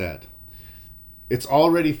be said. It's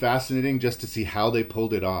already fascinating just to see how they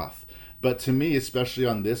pulled it off. But to me, especially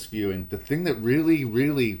on this viewing, the thing that really,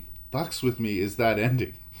 really fucks with me is that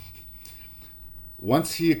ending.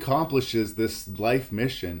 Once he accomplishes this life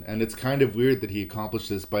mission, and it's kind of weird that he accomplished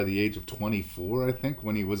this by the age of 24, I think,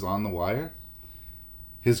 when he was on the wire.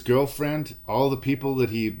 His girlfriend, all the people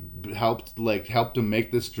that he helped him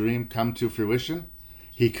make this dream come to fruition,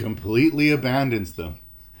 he completely abandons them.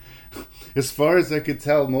 As far as I could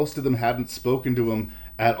tell, most of them hadn't spoken to him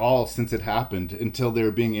at all since it happened until they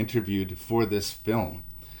were being interviewed for this film.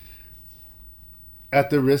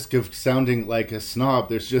 At the risk of sounding like a snob,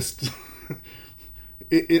 there's just...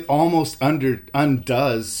 it almost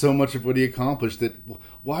undoes so much of what he accomplished that...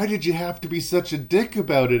 Why did you have to be such a dick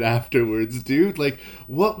about it afterwards, dude? Like,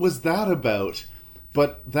 what was that about?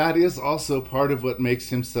 But that is also part of what makes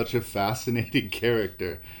him such a fascinating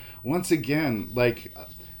character. Once again, like...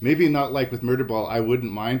 Maybe not like with Murderball, I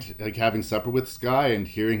wouldn't mind like having supper with this guy and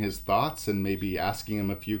hearing his thoughts and maybe asking him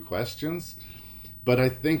a few questions. But I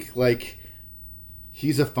think like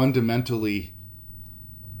he's a fundamentally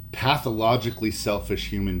pathologically selfish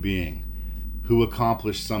human being who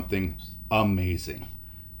accomplished something amazing.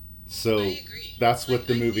 So that's what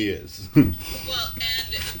the movie is. Well,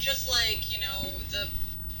 and just like, you know,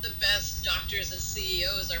 the best doctors and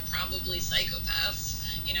CEOs are probably psychopaths.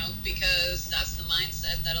 You know, because that's the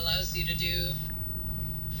mindset that allows you to do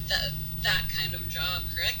that kind of job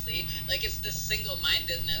correctly. Like, it's this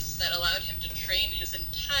single-mindedness that allowed him to train his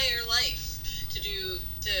entire life to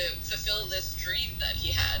fulfill this dream that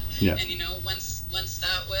he had. Yeah. And, you know, once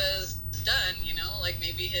that was done, you know, like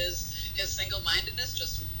maybe his single-mindedness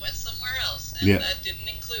just went somewhere else. And that didn't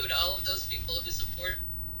include all of those people who supported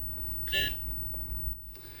it.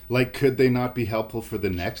 Like, could they not be helpful for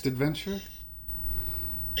the next adventure?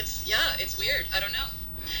 It's weird. I don't know.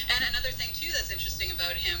 And another thing too that's interesting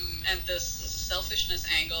about him and this selfishness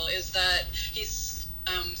angle is that he's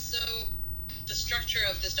so the structure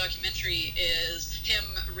of this documentary is him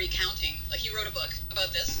recounting. Like, he wrote a book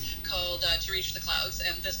about this called To Reach the Clouds,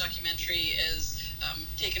 and this documentary is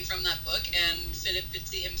taken from that book, and Philip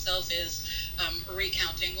Pizzi himself is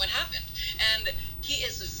recounting what happened. And he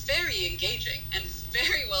is very engaging and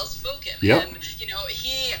very well spoken. Yep. And, you know,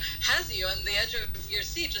 he has you on the edge of your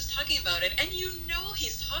seat just talking about it. And you know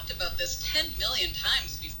he's talked about this 10 million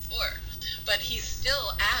times before. But he's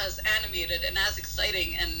still as animated and as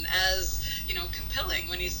exciting and as, you know, compelling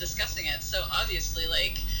when he's discussing it. So obviously,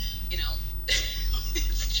 like, you know,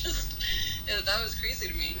 it's just... that was crazy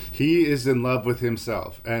to me. He is in love with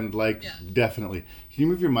himself, and like, definitely. Can you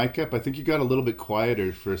move your mic up? I think you got a little bit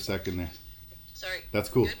quieter for a second there. Sorry. That's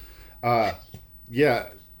cool. Yeah,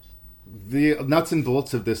 the nuts and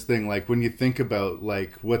bolts of this thing, like when you think about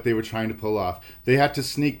like what they were trying to pull off, they had to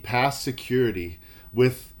sneak past security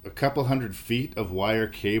with a couple 100 feet of wire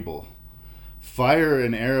cable, fire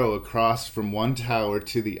an arrow across from one tower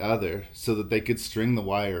to the other so that they could string the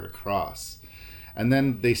wire across. And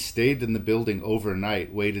then they stayed in the building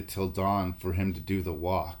overnight, waited till dawn for him to do the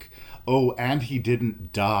walk. Oh, and he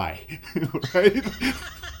didn't die, right?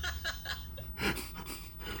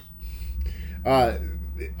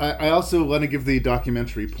 I also want to give the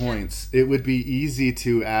documentary points. It would be easy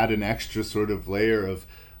to add an extra sort of layer of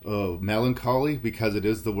melancholy because it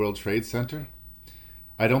is the World Trade Center.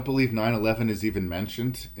 I don't believe 9/11 is even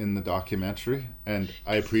mentioned in the documentary, and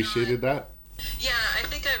I appreciated that. Yeah, I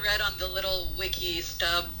think I read on the little wiki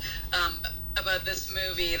stub about this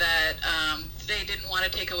movie that they didn't want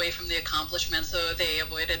to take away from the accomplishment, so they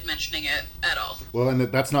avoided mentioning it at all. Well, and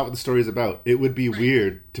that's not what the story is about. It would be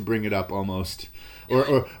weird to bring it up almost.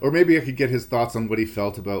 Or maybe I could get his thoughts on what he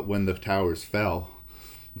felt about when the towers fell.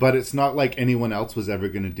 But it's not like anyone else was ever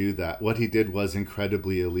going to do that. What he did was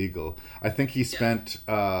incredibly illegal. I think he spent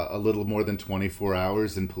a little more than 24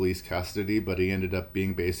 hours in police custody, but he ended up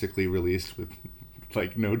being basically released with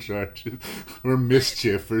like no charges or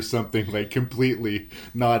mischief or something, like completely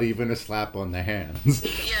not even a slap on the hands.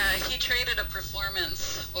 Yeah, he traded a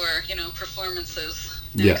performance or, performances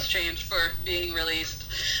in exchange for being released.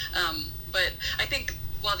 But I think,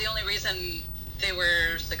 the only reason they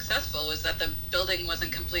were successful was that the building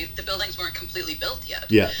wasn't complete. The buildings weren't completely built yet.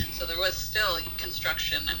 Yeah. So there was still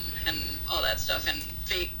construction and all that stuff and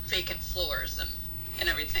vacant floors and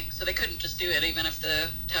everything. So they couldn't just do it even if the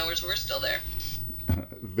towers were still there.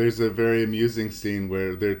 There's a very amusing scene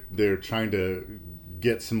where they're trying to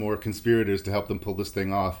get some more conspirators to help them pull this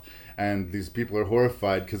thing off, and these people are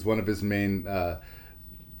horrified because one of his main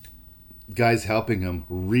guys helping him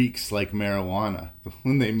reeks like marijuana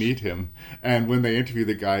when they meet him. And when they interview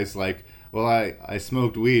the guy's like, well, I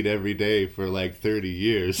smoked weed every day for like 30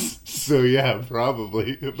 years. So yeah,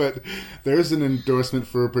 probably. But there's an endorsement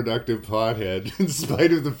for a productive pothead. In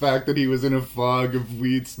spite of the fact that he was in a fog of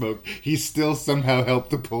weed smoke, he still somehow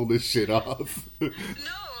helped to pull this shit off. No,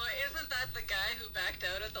 isn't that the guy who backed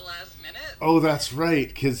out at the last minute? Oh, that's right.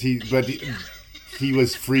 Because he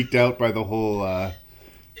was freaked out by the whole...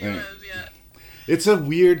 It's a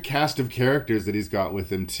weird cast of characters that he's got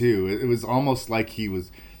with him too. It was almost like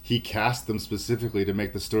he cast them specifically to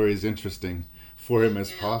make the story as interesting for him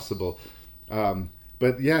as possible.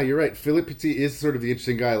 But yeah, you're right. Philippe Petit is sort of the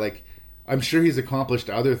interesting guy. Like, I'm sure he's accomplished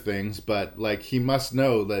other things, but like he must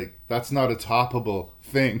know like that's not a toppable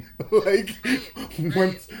thing. Like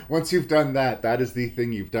once you've done that is the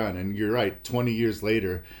thing you've done. And you're right. 20 years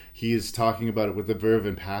later, he is talking about it with a verve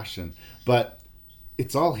and passion. But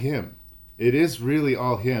it's all him. It is really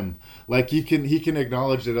all him. Like he can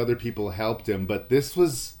acknowledge that other people helped him, but this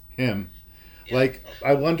was him. Yeah. Like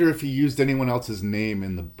I wonder if he used anyone else's name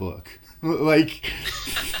in the book. Like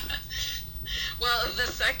well, the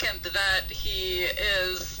second that he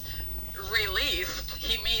is released,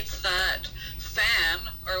 he meets that fan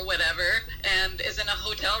or whatever and is in a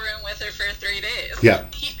hotel room with her for 3 days. Yeah.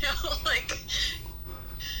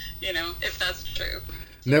 If that's true.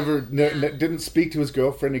 Didn't speak to his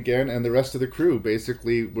girlfriend again, and the rest of the crew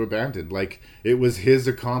basically were abandoned. Like, it was his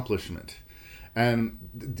accomplishment.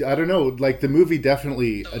 And I don't know, like, the movie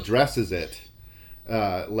definitely addresses it.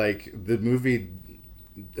 Like, the movie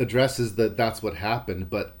addresses that that's what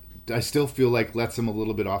happened, but I still feel like lets him a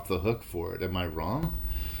little bit off the hook for it. Am I wrong?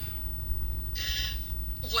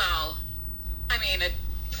 Well, I mean,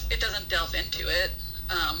 it doesn't delve into it,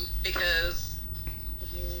 because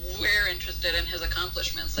we're interested in his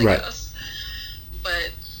accomplishments, I guess.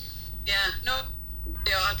 But yeah, no,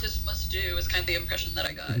 the artist must do is kind of the impression that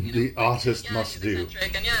I got. The artist must do.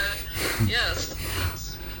 And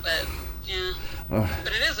yes, but yeah,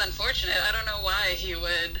 but it is unfortunate. I don't know why he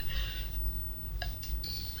would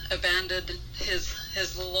abandon his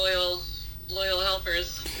loyal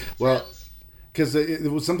helpers. Well. Because it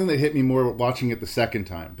was something that hit me more watching it the second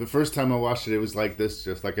time. The first time I watched it, it was like this,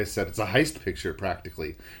 just like I said, it's a heist picture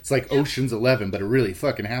practically. It's like Ocean's 11, but it really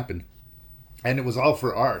fucking happened. And it was all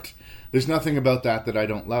for art. There's nothing about that I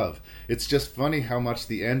don't love. It's just funny how much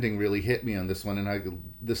the ending really hit me on this one, and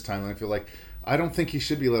this time I feel like I don't think he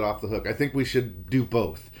should be let off the hook. I think we should do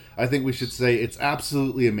both. I think we should say it's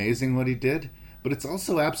absolutely amazing what he did, but it's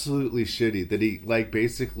also absolutely shitty that he, like,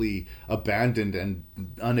 basically abandoned and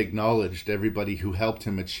unacknowledged everybody who helped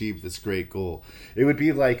him achieve this great goal. It would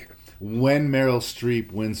be like when Meryl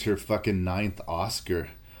Streep wins her fucking 9th Oscar.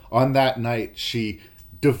 On that night, she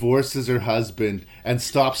divorces her husband and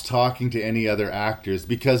stops talking to any other actors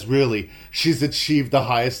because, really, she's achieved the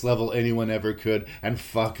highest level anyone ever could, and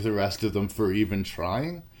fuck the rest of them for even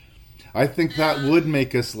trying. I think that would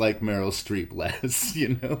make us like Meryl Streep less,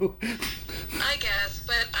 you know? I guess,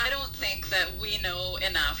 but I don't think that we know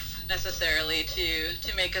enough necessarily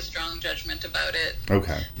to make a strong judgment about it.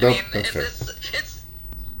 Okay. I mean,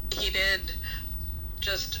 he did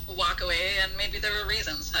just walk away, and maybe there were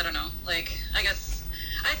reasons. I don't know. Like,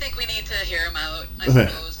 I think we need to hear him out, I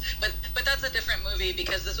suppose. But that's a different movie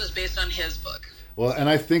because this was based on his book. Well, and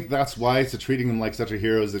I think that's why it's treating him like such a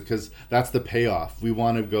hero, is because that's the payoff. We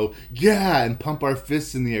want to go, yeah, and pump our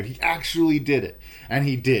fists in the air. He actually did it. And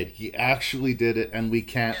he did. He actually did it, and we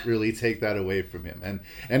can't really take that away from him.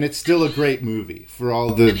 And it's still a great movie for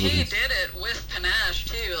all the... And he did it with panache,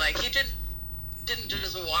 too. Like, he didn't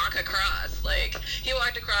just walk across. Like, he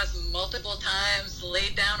walked across multiple times,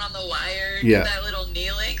 laid down on the wire, did that little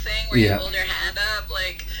kneeling thing where you hold your hand up.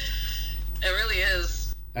 Like, it really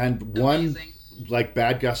is and amazing. like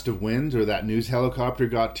bad gust of wind, or that news helicopter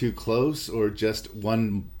got too close, or just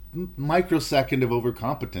one microsecond of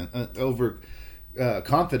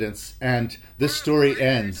confidence, and this story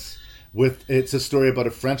ends with, it's a story about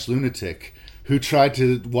a French lunatic who tried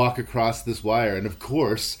to walk across this wire and of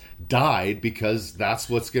course died, because that's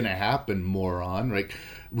what's going to happen, moron. Like,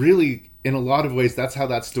 really, in a lot of ways, that's how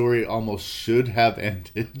that story almost should have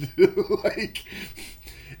ended. Like,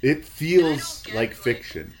 it feels like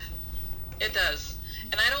fiction. It does.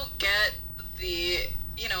 And I don't get the,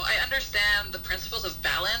 I understand the principles of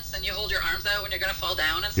balance, and you hold your arms out when you're going to fall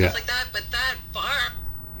down and stuff like that, but that bar...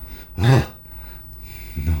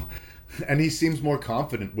 No. And he seems more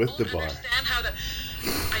confident with the bar.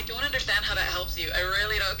 I don't understand how that helps you. I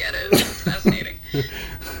really don't get it. It's fascinating.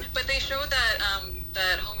 But they showed that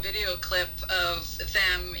home video clip of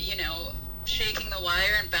them, shaking the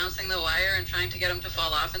wire and bouncing the wire and trying to get him to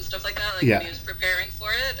fall off and stuff like that. Like, when he was preparing for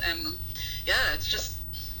it. And it's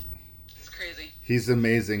crazy. He's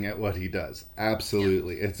amazing at what he does.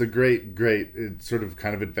 Absolutely. Yeah. It's a great sort of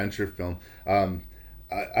kind of adventure film.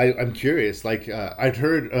 I'm curious. Like, I'd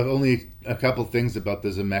heard of only a couple things about the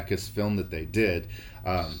Zemeckis film that they did.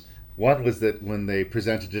 One was that when they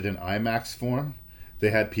presented it in IMAX form, they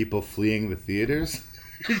had people fleeing the theaters.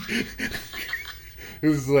 It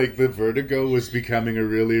was like the vertigo was becoming a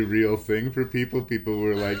really real thing for people. People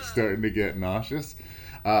were like starting to get nauseous.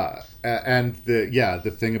 And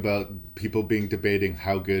the thing about people being debating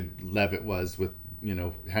how good Levitt was with,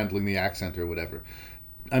 handling the accent or whatever.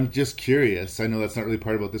 I'm just curious. I know that's not really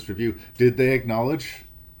part about this review. Did they acknowledge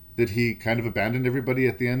that he kind of abandoned everybody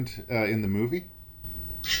at the end in the movie?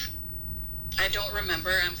 I don't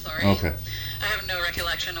remember. I'm sorry. Okay. I have no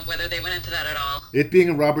recollection of whether they went into that at all. It being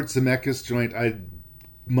a Robert Zemeckis joint,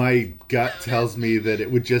 my gut tells me that it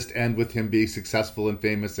would just end with him being successful and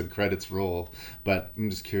famous and credits roll. But I'm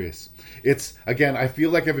just curious. It's, again, I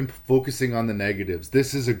feel like I've been focusing on the negatives.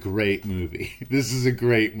 This is a great movie.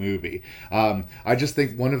 I just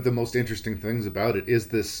think one of the most interesting things about it is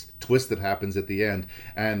this twist that happens at the end.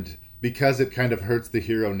 And because it kind of hurts the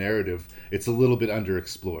hero narrative, it's a little bit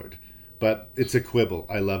underexplored. But it's a quibble.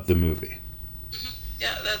 I love the movie. Mm-hmm.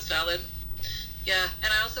 Yeah, that's valid. Yeah,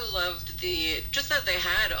 and I also loved just that they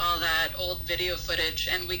had all that old video footage,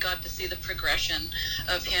 and we got to see the progression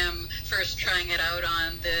of him first trying it out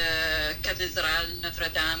on the Cathédrale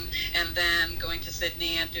Notre-Dame, and then going to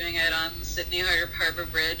Sydney and doing it on Sydney Harbour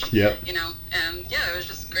Bridge. Yep. And it was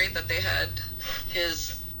just great that they had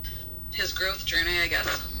his growth journey, I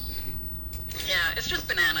guess. Yeah, it's just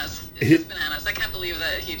bananas. It's bananas. I can't believe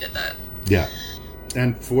that he did that. Yeah.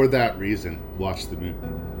 And for that reason, watch the movie.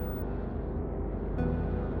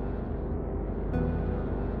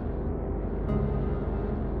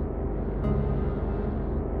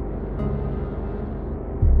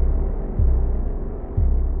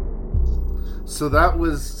 So that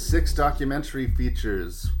was 6 documentary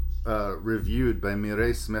features reviewed by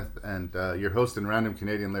Mireille Smith and your host and random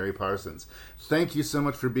Canadian Larry Parsons. Thank you so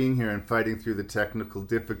much for being here and fighting through the technical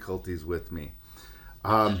difficulties with me.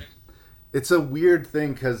 It's a weird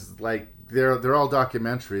thing because, like, they're all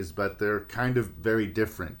documentaries, but they're kind of very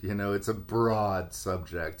different. It's a broad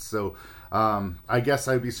subject. So I guess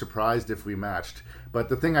I'd be surprised if we matched. But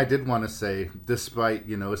the thing I did want to say, despite,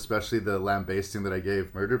 especially the lambasting that I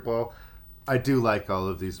gave Murderball, I do like all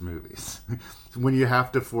of these movies. When you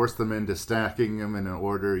have to force them into stacking them in an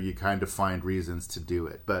order, you kind of find reasons to do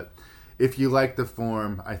it. But if you like the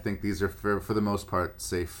form, I think these are, for the most part,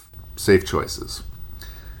 safe choices.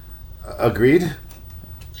 Agreed?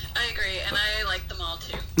 I agree, and I like them all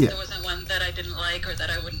too. Yeah. There wasn't one that I didn't like or that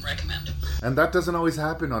I wouldn't recommend. And that doesn't always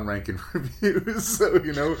happen on Rank and Reviews, so,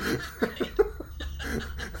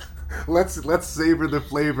 let's savor the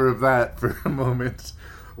flavor of that for a moment.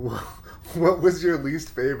 What was your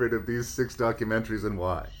least favorite of these 6 documentaries and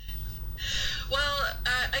why? Well,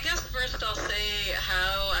 I guess first I'll say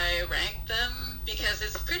how I ranked them, because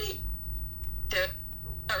it's pretty different.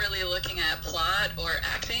 Not really looking at plot or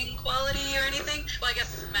acting quality or anything. Well, I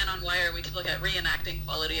guess Man on Wire, we could look at reenacting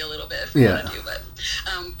quality a little bit if we want to do, but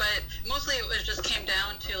mostly it just came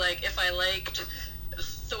down to, like, if I liked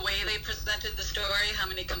the way they presented the story, how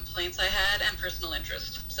many complaints I had, and personal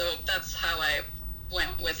interest. So that's how I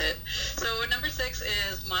went with it. So number 6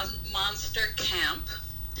 is Monster Camp,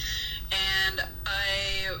 and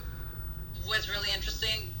I was really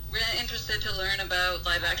interested to learn about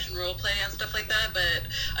live action role play and stuff like that, but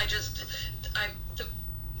the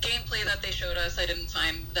gameplay that they showed us I didn't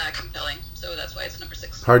find that compelling, so that's why it's number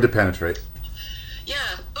 6. Hard to penetrate.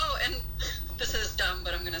 Yeah. Oh, and this is dumb,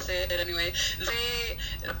 but I'm going to say it anyway.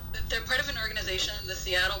 They're part of an organization, the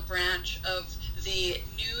Seattle branch of the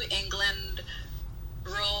New England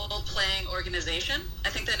role-playing organization. I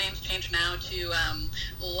think the name's changed now to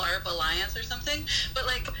LARP Alliance or something. But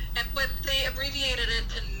but they abbreviated it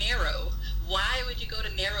to NERO. Why would you go to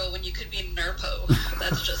NERO when you could be NERPO?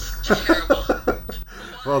 That's just terrible.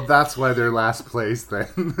 Well, that's why they're last place then.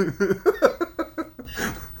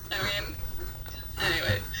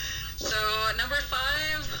 Anyway. So number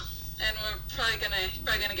 5, and we're probably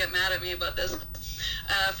gonna get mad at me about this. 5,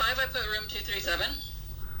 I put Room 237.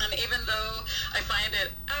 And even though I find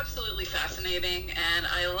it absolutely fascinating and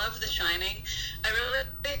I love The Shining, I really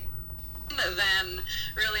than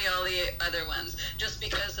really all the other ones, just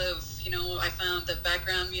because of, I found the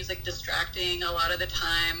background music distracting a lot of the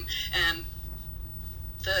time, and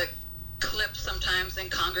the clips sometimes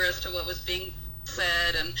incongruous to what was being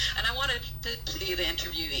said, and I wanted to see the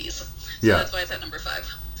interviewees. So that's why it's at number 5.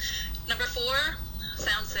 Number 4,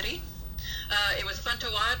 Sound City. It was fun to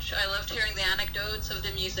watch. I loved hearing the anecdotes of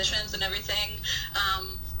the musicians and everything.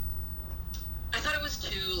 I thought it was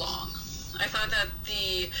too long. I thought that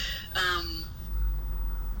the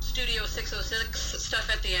Studio 606 stuff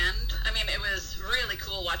at the end, it was really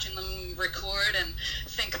cool watching them record and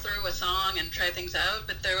think through a song and try things out,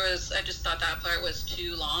 but I just thought that part was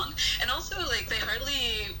too long. And also, they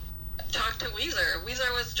hardly talked to Weezer.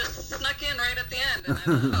 Weezer was just snuck in right at the end.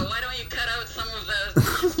 And why don't you cut out some of the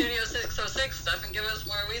Studio 606 stuff and give us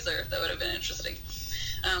more Weezer? That would have been interesting.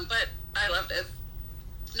 But I loved it.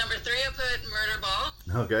 Number 3, I put Murderball.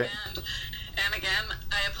 Okay. And again,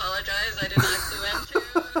 I apologize. I did not clue into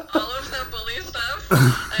all of the bully stuff.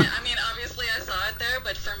 Obviously I saw it there,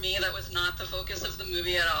 but for me, that was not the focus of the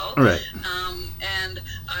movie at all. Right. And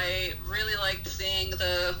I really liked seeing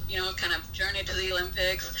the, kind of journey to the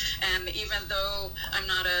Olympics. And even though I'm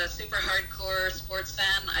not a super hardcore sports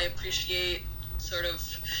fan, I appreciate sort of,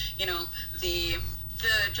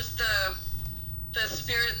 the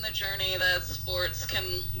spirit and the journey that sports can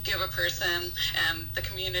give a person, and the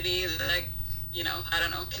community that,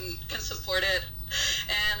 can support it.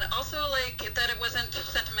 And also, that it wasn't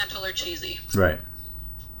sentimental or cheesy. Right.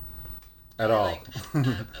 At all.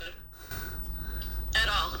 At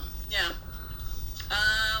all, yeah.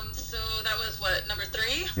 So that was number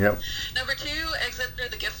 3? Yep. Number 2, Exit Through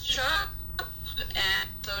the Gift Shop. And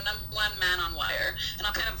so number 1, Man on Wire. And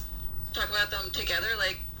I'll kind of talk about them together,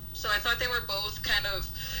 so I thought they were both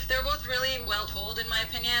really well told, in my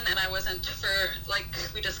opinion, and I wasn't,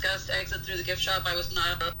 we discussed Exit Through the Gift Shop, I was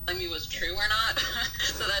not telling me was true or not,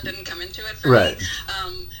 so that didn't come into it for me.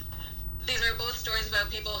 These are both stories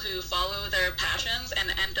about people who follow their passions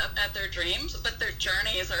and end up at their dreams, but their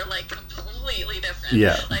journeys are, completely different.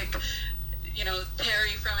 Yeah.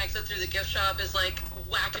 Terry from Exit Through the Gift Shop is,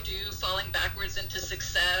 wackadoo, falling backwards into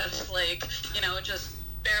success, just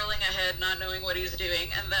barreling ahead, not knowing what he's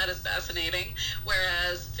doing, and that is fascinating.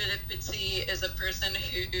 Whereas Philip Pizzi is a person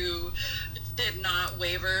who did not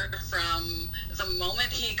waver from the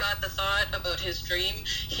moment he got the thought about his dream.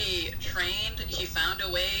 He trained, he found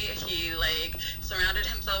a way, he surrounded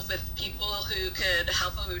himself with people who could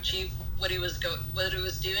help him achieve what he was doing.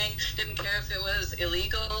 Didn't care if it was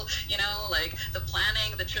illegal, the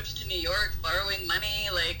planning, the trips to New York, borrowing money,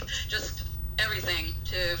 just everything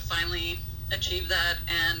to finally achieve that.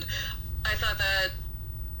 And I thought that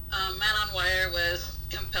Man on Wire was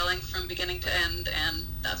compelling from beginning to end, and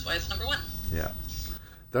that's why it's number 1. Yeah,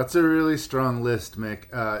 that's a really strong list,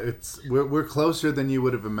 Mick. We're closer than you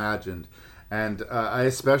would have imagined, and I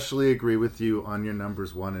especially agree with you on your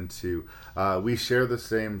numbers 1 and 2. We share the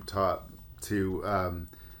same top 2,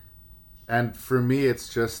 and for me,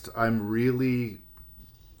 it's just I'm really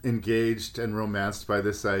engaged and romanced by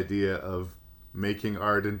this idea of making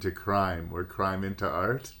art into crime, or crime into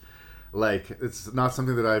art. It's not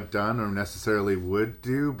something that I've done or necessarily would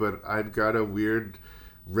do, but I've got a weird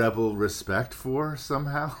rebel respect for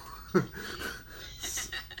somehow.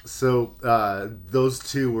 So those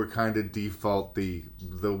 2 were kind of default the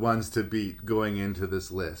ones to beat going into this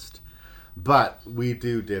list. But we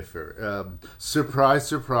do differ. Surprise,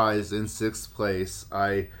 surprise, in 6th place,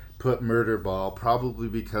 I put Murderball, probably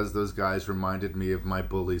because those guys reminded me of my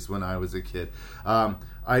bullies when I was a kid.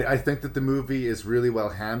 I think that the movie is really well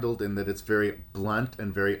handled in that it's very blunt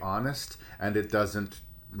and very honest, and it doesn't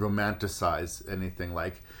romanticize anything.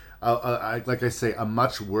 Like I say, a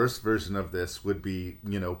much worse version of this would be,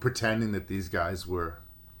 pretending that these guys were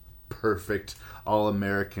perfect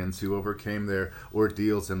all-Americans who overcame their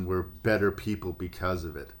ordeals and were better people because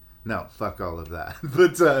of it. No, fuck all of that.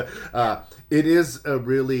 But it is a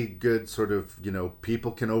really good sort of,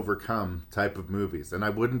 people can overcome type of movies. And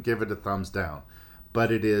I wouldn't give it a thumbs down.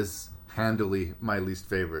 But it is handily my least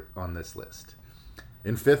favorite on this list.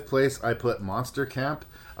 In 5th place, I put Monster Camp.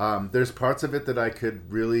 There's parts of it that I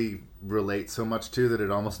could really relate so much to that it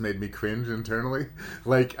almost made me cringe internally.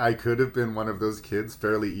 Like, I could have been one of those kids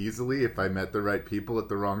fairly easily if I met the right people at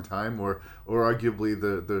the wrong time, or arguably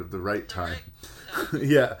the right time.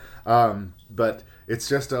 Yeah. But it's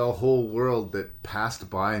just a whole world that passed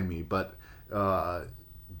by me, but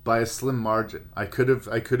by a slim margin. I could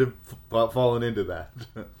have fallen into that.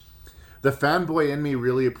 The fanboy in me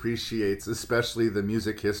really appreciates, especially the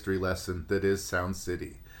music history lesson that is Sound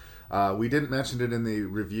City. We didn't mention it in the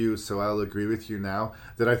review, so I'll agree with you now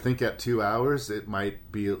that I think at 2 hours it might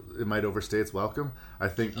overstay its welcome. I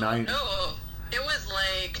think No, it was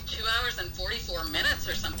like 2 hours and 44 minutes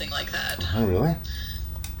or something like that. Oh, really?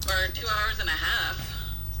 Or 2 hours and a half.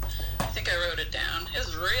 I think I wrote it down. It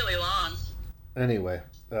was really long. Anyway,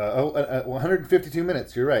 152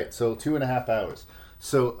 minutes. You're right. So 2.5 hours.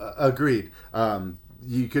 So agreed.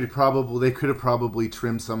 They could have probably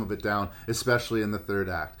trimmed some of it down, especially in the 3rd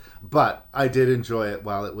act. But I did enjoy it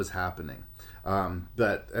while it was happening. And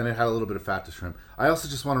it had a little bit of fat to trim. I also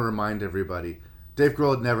just want to remind everybody, Dave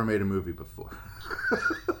Grohl had never made a movie before.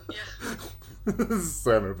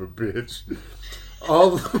 Son of a bitch.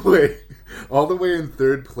 All the way in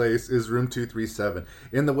 3rd place is Room 237.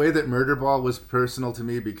 In the way that Murderball was personal to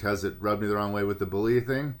me because it rubbed me the wrong way with the bully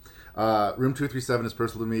thing, Room 237 is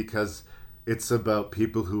personal to me because it's about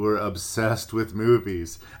people who are obsessed with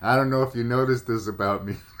movies. I don't know if you noticed this about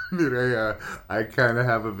me, Mireille. I kind of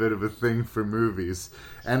have a bit of a thing for movies.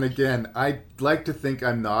 And again, I like to think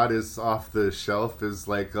I'm not as off the shelf as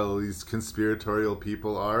like all these conspiratorial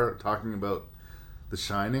people are talking about The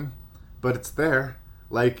Shining. But it's there.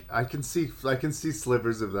 Like, I can see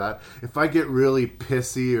slivers of that. If I get really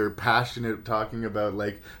pissy or passionate talking about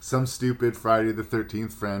like some stupid Friday the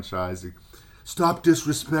 13th franchise, stop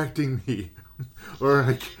disrespecting me. Or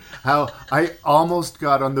like how I almost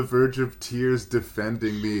got on the verge of tears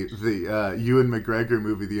defending the Ewan McGregor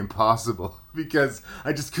movie, The Impossible, because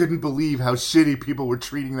I just couldn't believe how shitty people were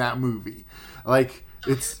treating that movie. Like,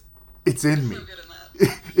 it's in me.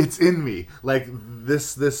 It's in me. Like,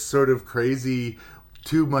 this sort of crazy,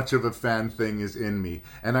 too much of a fan thing is in me,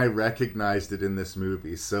 and I recognized it in this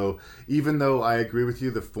movie. So even though I agree with you,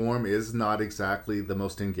 the form is not exactly the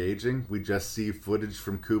most engaging. We just see footage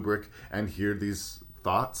from Kubrick and hear these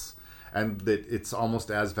thoughts, and that it's almost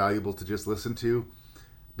as valuable to just listen to.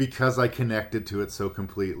 Because I connected to it so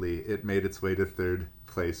completely, it made its way to 3rd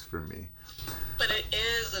place for me. But it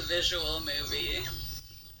is a visual movie.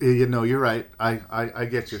 You know, you're right. I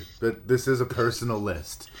get you. But this is a personal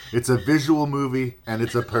list. It's a visual movie, and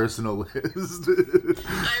it's a personal list.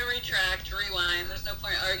 I retract, rewind. There's no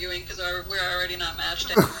point arguing because we're already not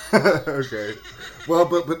matched. Okay. Well,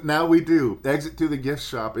 but now we do. Exit to the Gift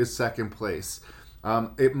Shop is 2nd place.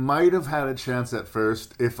 It might have had a chance at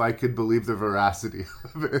first if I could believe the veracity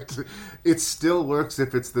of it. It still works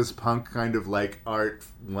if it's this punk kind of like art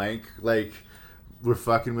wank, like we're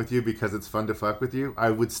fucking with you because it's fun to fuck with you.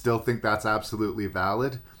 I would still think that's absolutely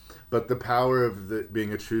valid, but the power of it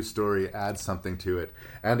being a true story adds something to it.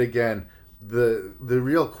 And again, the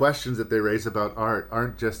real questions that they raise about art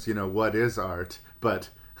aren't just, you know, what is art, but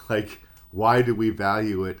like, why do we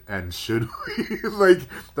value it and should we? Like,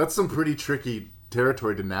 that's some pretty tricky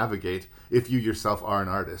territory to navigate if you yourself are an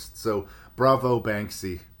artist. So bravo,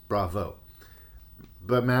 Banksy, bravo.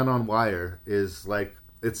 But Man on Wire is like,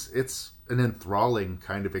 it's an enthralling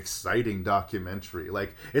kind of exciting documentary.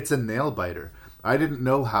 Like, it's a nail biter. I didn't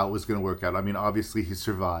know how it was going to work out. I mean, obviously he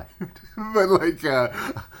survived, but like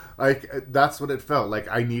that's what it felt like.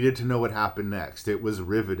 I needed to know what happened next. It was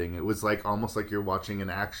riveting. It was like almost like you're watching an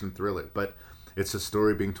action thriller, but it's a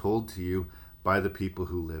story being told to you by the people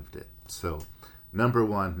who lived it. So, number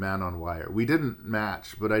 1, Man on Wire. We didn't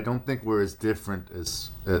match, but I don't think we're as different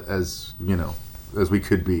as you know, as we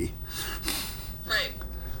could be. Right.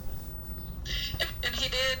 And he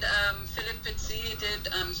did, Philip Pizzi did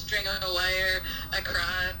String on a Wire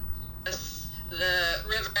across the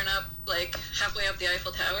river and up, like, halfway up the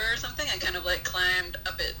Eiffel Tower or something, and kind of, like, climbed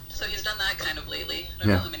up it. So he's done that kind of lately. I don't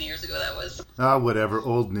know how many years ago that was. Whatever.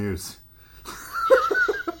 Old news.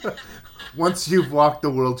 Once you've walked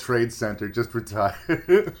the World Trade Center, just retire.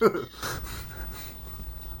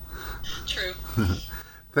 True.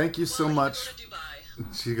 Thank you so much.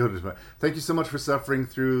 Go to Dubai. Thank you so much for suffering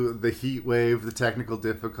through the heat wave, the technical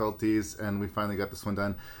difficulties, and we finally got this one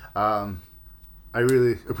done. I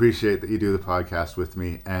really appreciate that you do the podcast with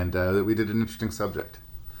me, and that we did an interesting subject.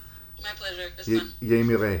 My pleasure. It was fun. Yay,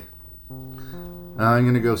 Mireille. I'm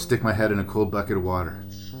going to go stick my head in a cold bucket of water.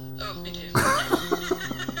 Oh, me too.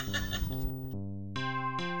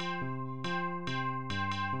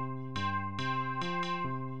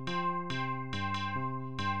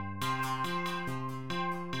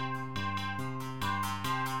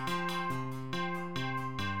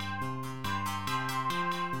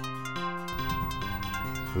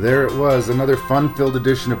 There it was, another fun-filled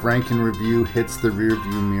edition of Rank and Review hits the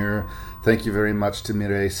rearview mirror. Thank you very much to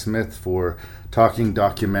Mireille Smith for talking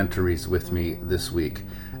documentaries with me this week.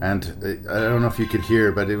 And I don't know if you could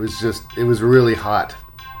hear, but it was really hot,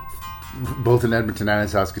 both in Edmonton and in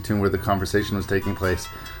Saskatoon, where the conversation was taking place.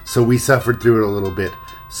 So we suffered through it a little bit.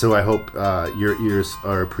 So I hope your ears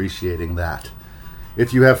are appreciating that.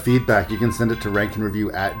 If you have feedback, you can send it to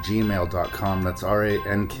ranknreview@gmail.com. That's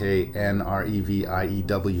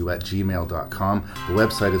ranknreview@gmail.com. The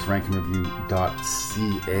website is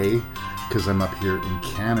ranknreview.ca, because I'm up here in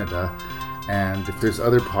Canada. And if there's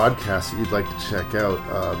other podcasts that you'd like to check out,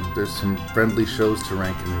 there's some friendly shows to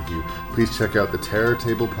Rank and Review. Please check out the Terror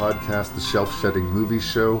Table podcast, the Shelf Shedding Movie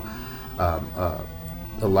Show, A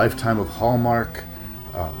Lifetime of Hallmark,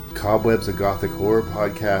 Cobwebs, a Gothic Horror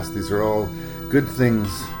Podcast. These are all good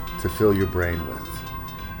things to fill your brain with.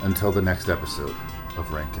 Until the next episode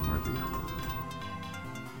of Rank and Review.